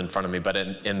exact numbers in front of me, but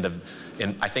in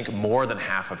I think more than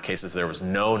half of cases there was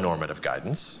no normative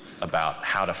guidance about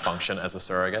how to function as a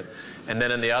surrogate. And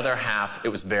then in the other half, it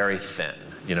was very thin.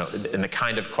 You know, and the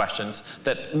kind of questions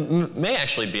that may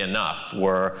actually be enough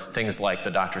were things like the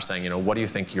doctor saying, you know, what do you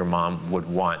think your mom would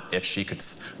want if she could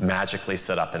magically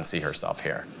sit up and see herself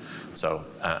here? So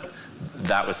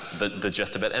that was the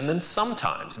gist of it. And then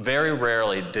sometimes, very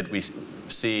rarely, did we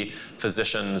see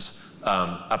physicians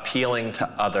appealing to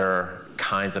other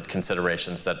kinds of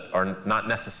considerations that are not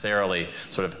necessarily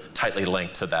sort of tightly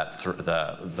linked to that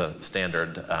the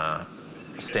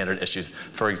standard issues.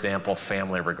 For example,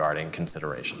 family regarding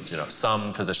considerations. You know,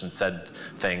 some physicians said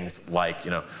things like,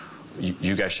 you know,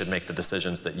 you guys should make the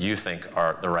decisions that you think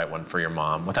are the right one for your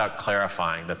mom, without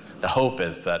clarifying that the hope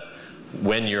is that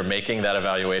when you're making that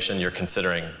evaluation, you're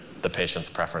considering the patient's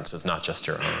preferences, not just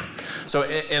your own. So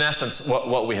in essence,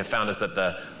 what we have found is that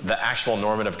the actual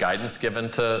normative guidance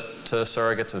given to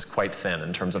surrogates is quite thin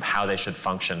in terms of how they should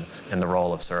function in the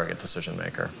role of surrogate decision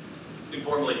maker.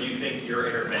 Informally, do you think your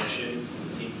intervention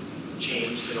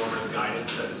changed the normative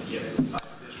guidance that was given by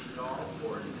physicians at all?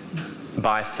 Or?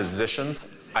 By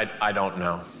physicians? I don't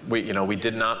know. We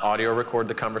did not audio record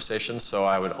the conversations, so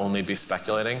I would only be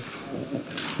speculating.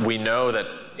 We know that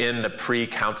in the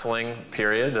pre-counseling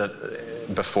period,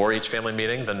 that before each family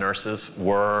meeting, the nurses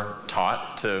were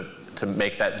taught to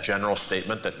make that general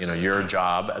statement that, you know, your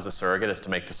job as a surrogate is to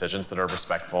make decisions that are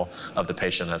respectful of the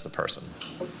patient as a person.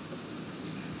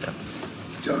 Yeah.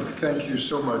 Doug, thank you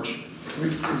so much. Can we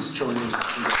please join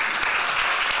in?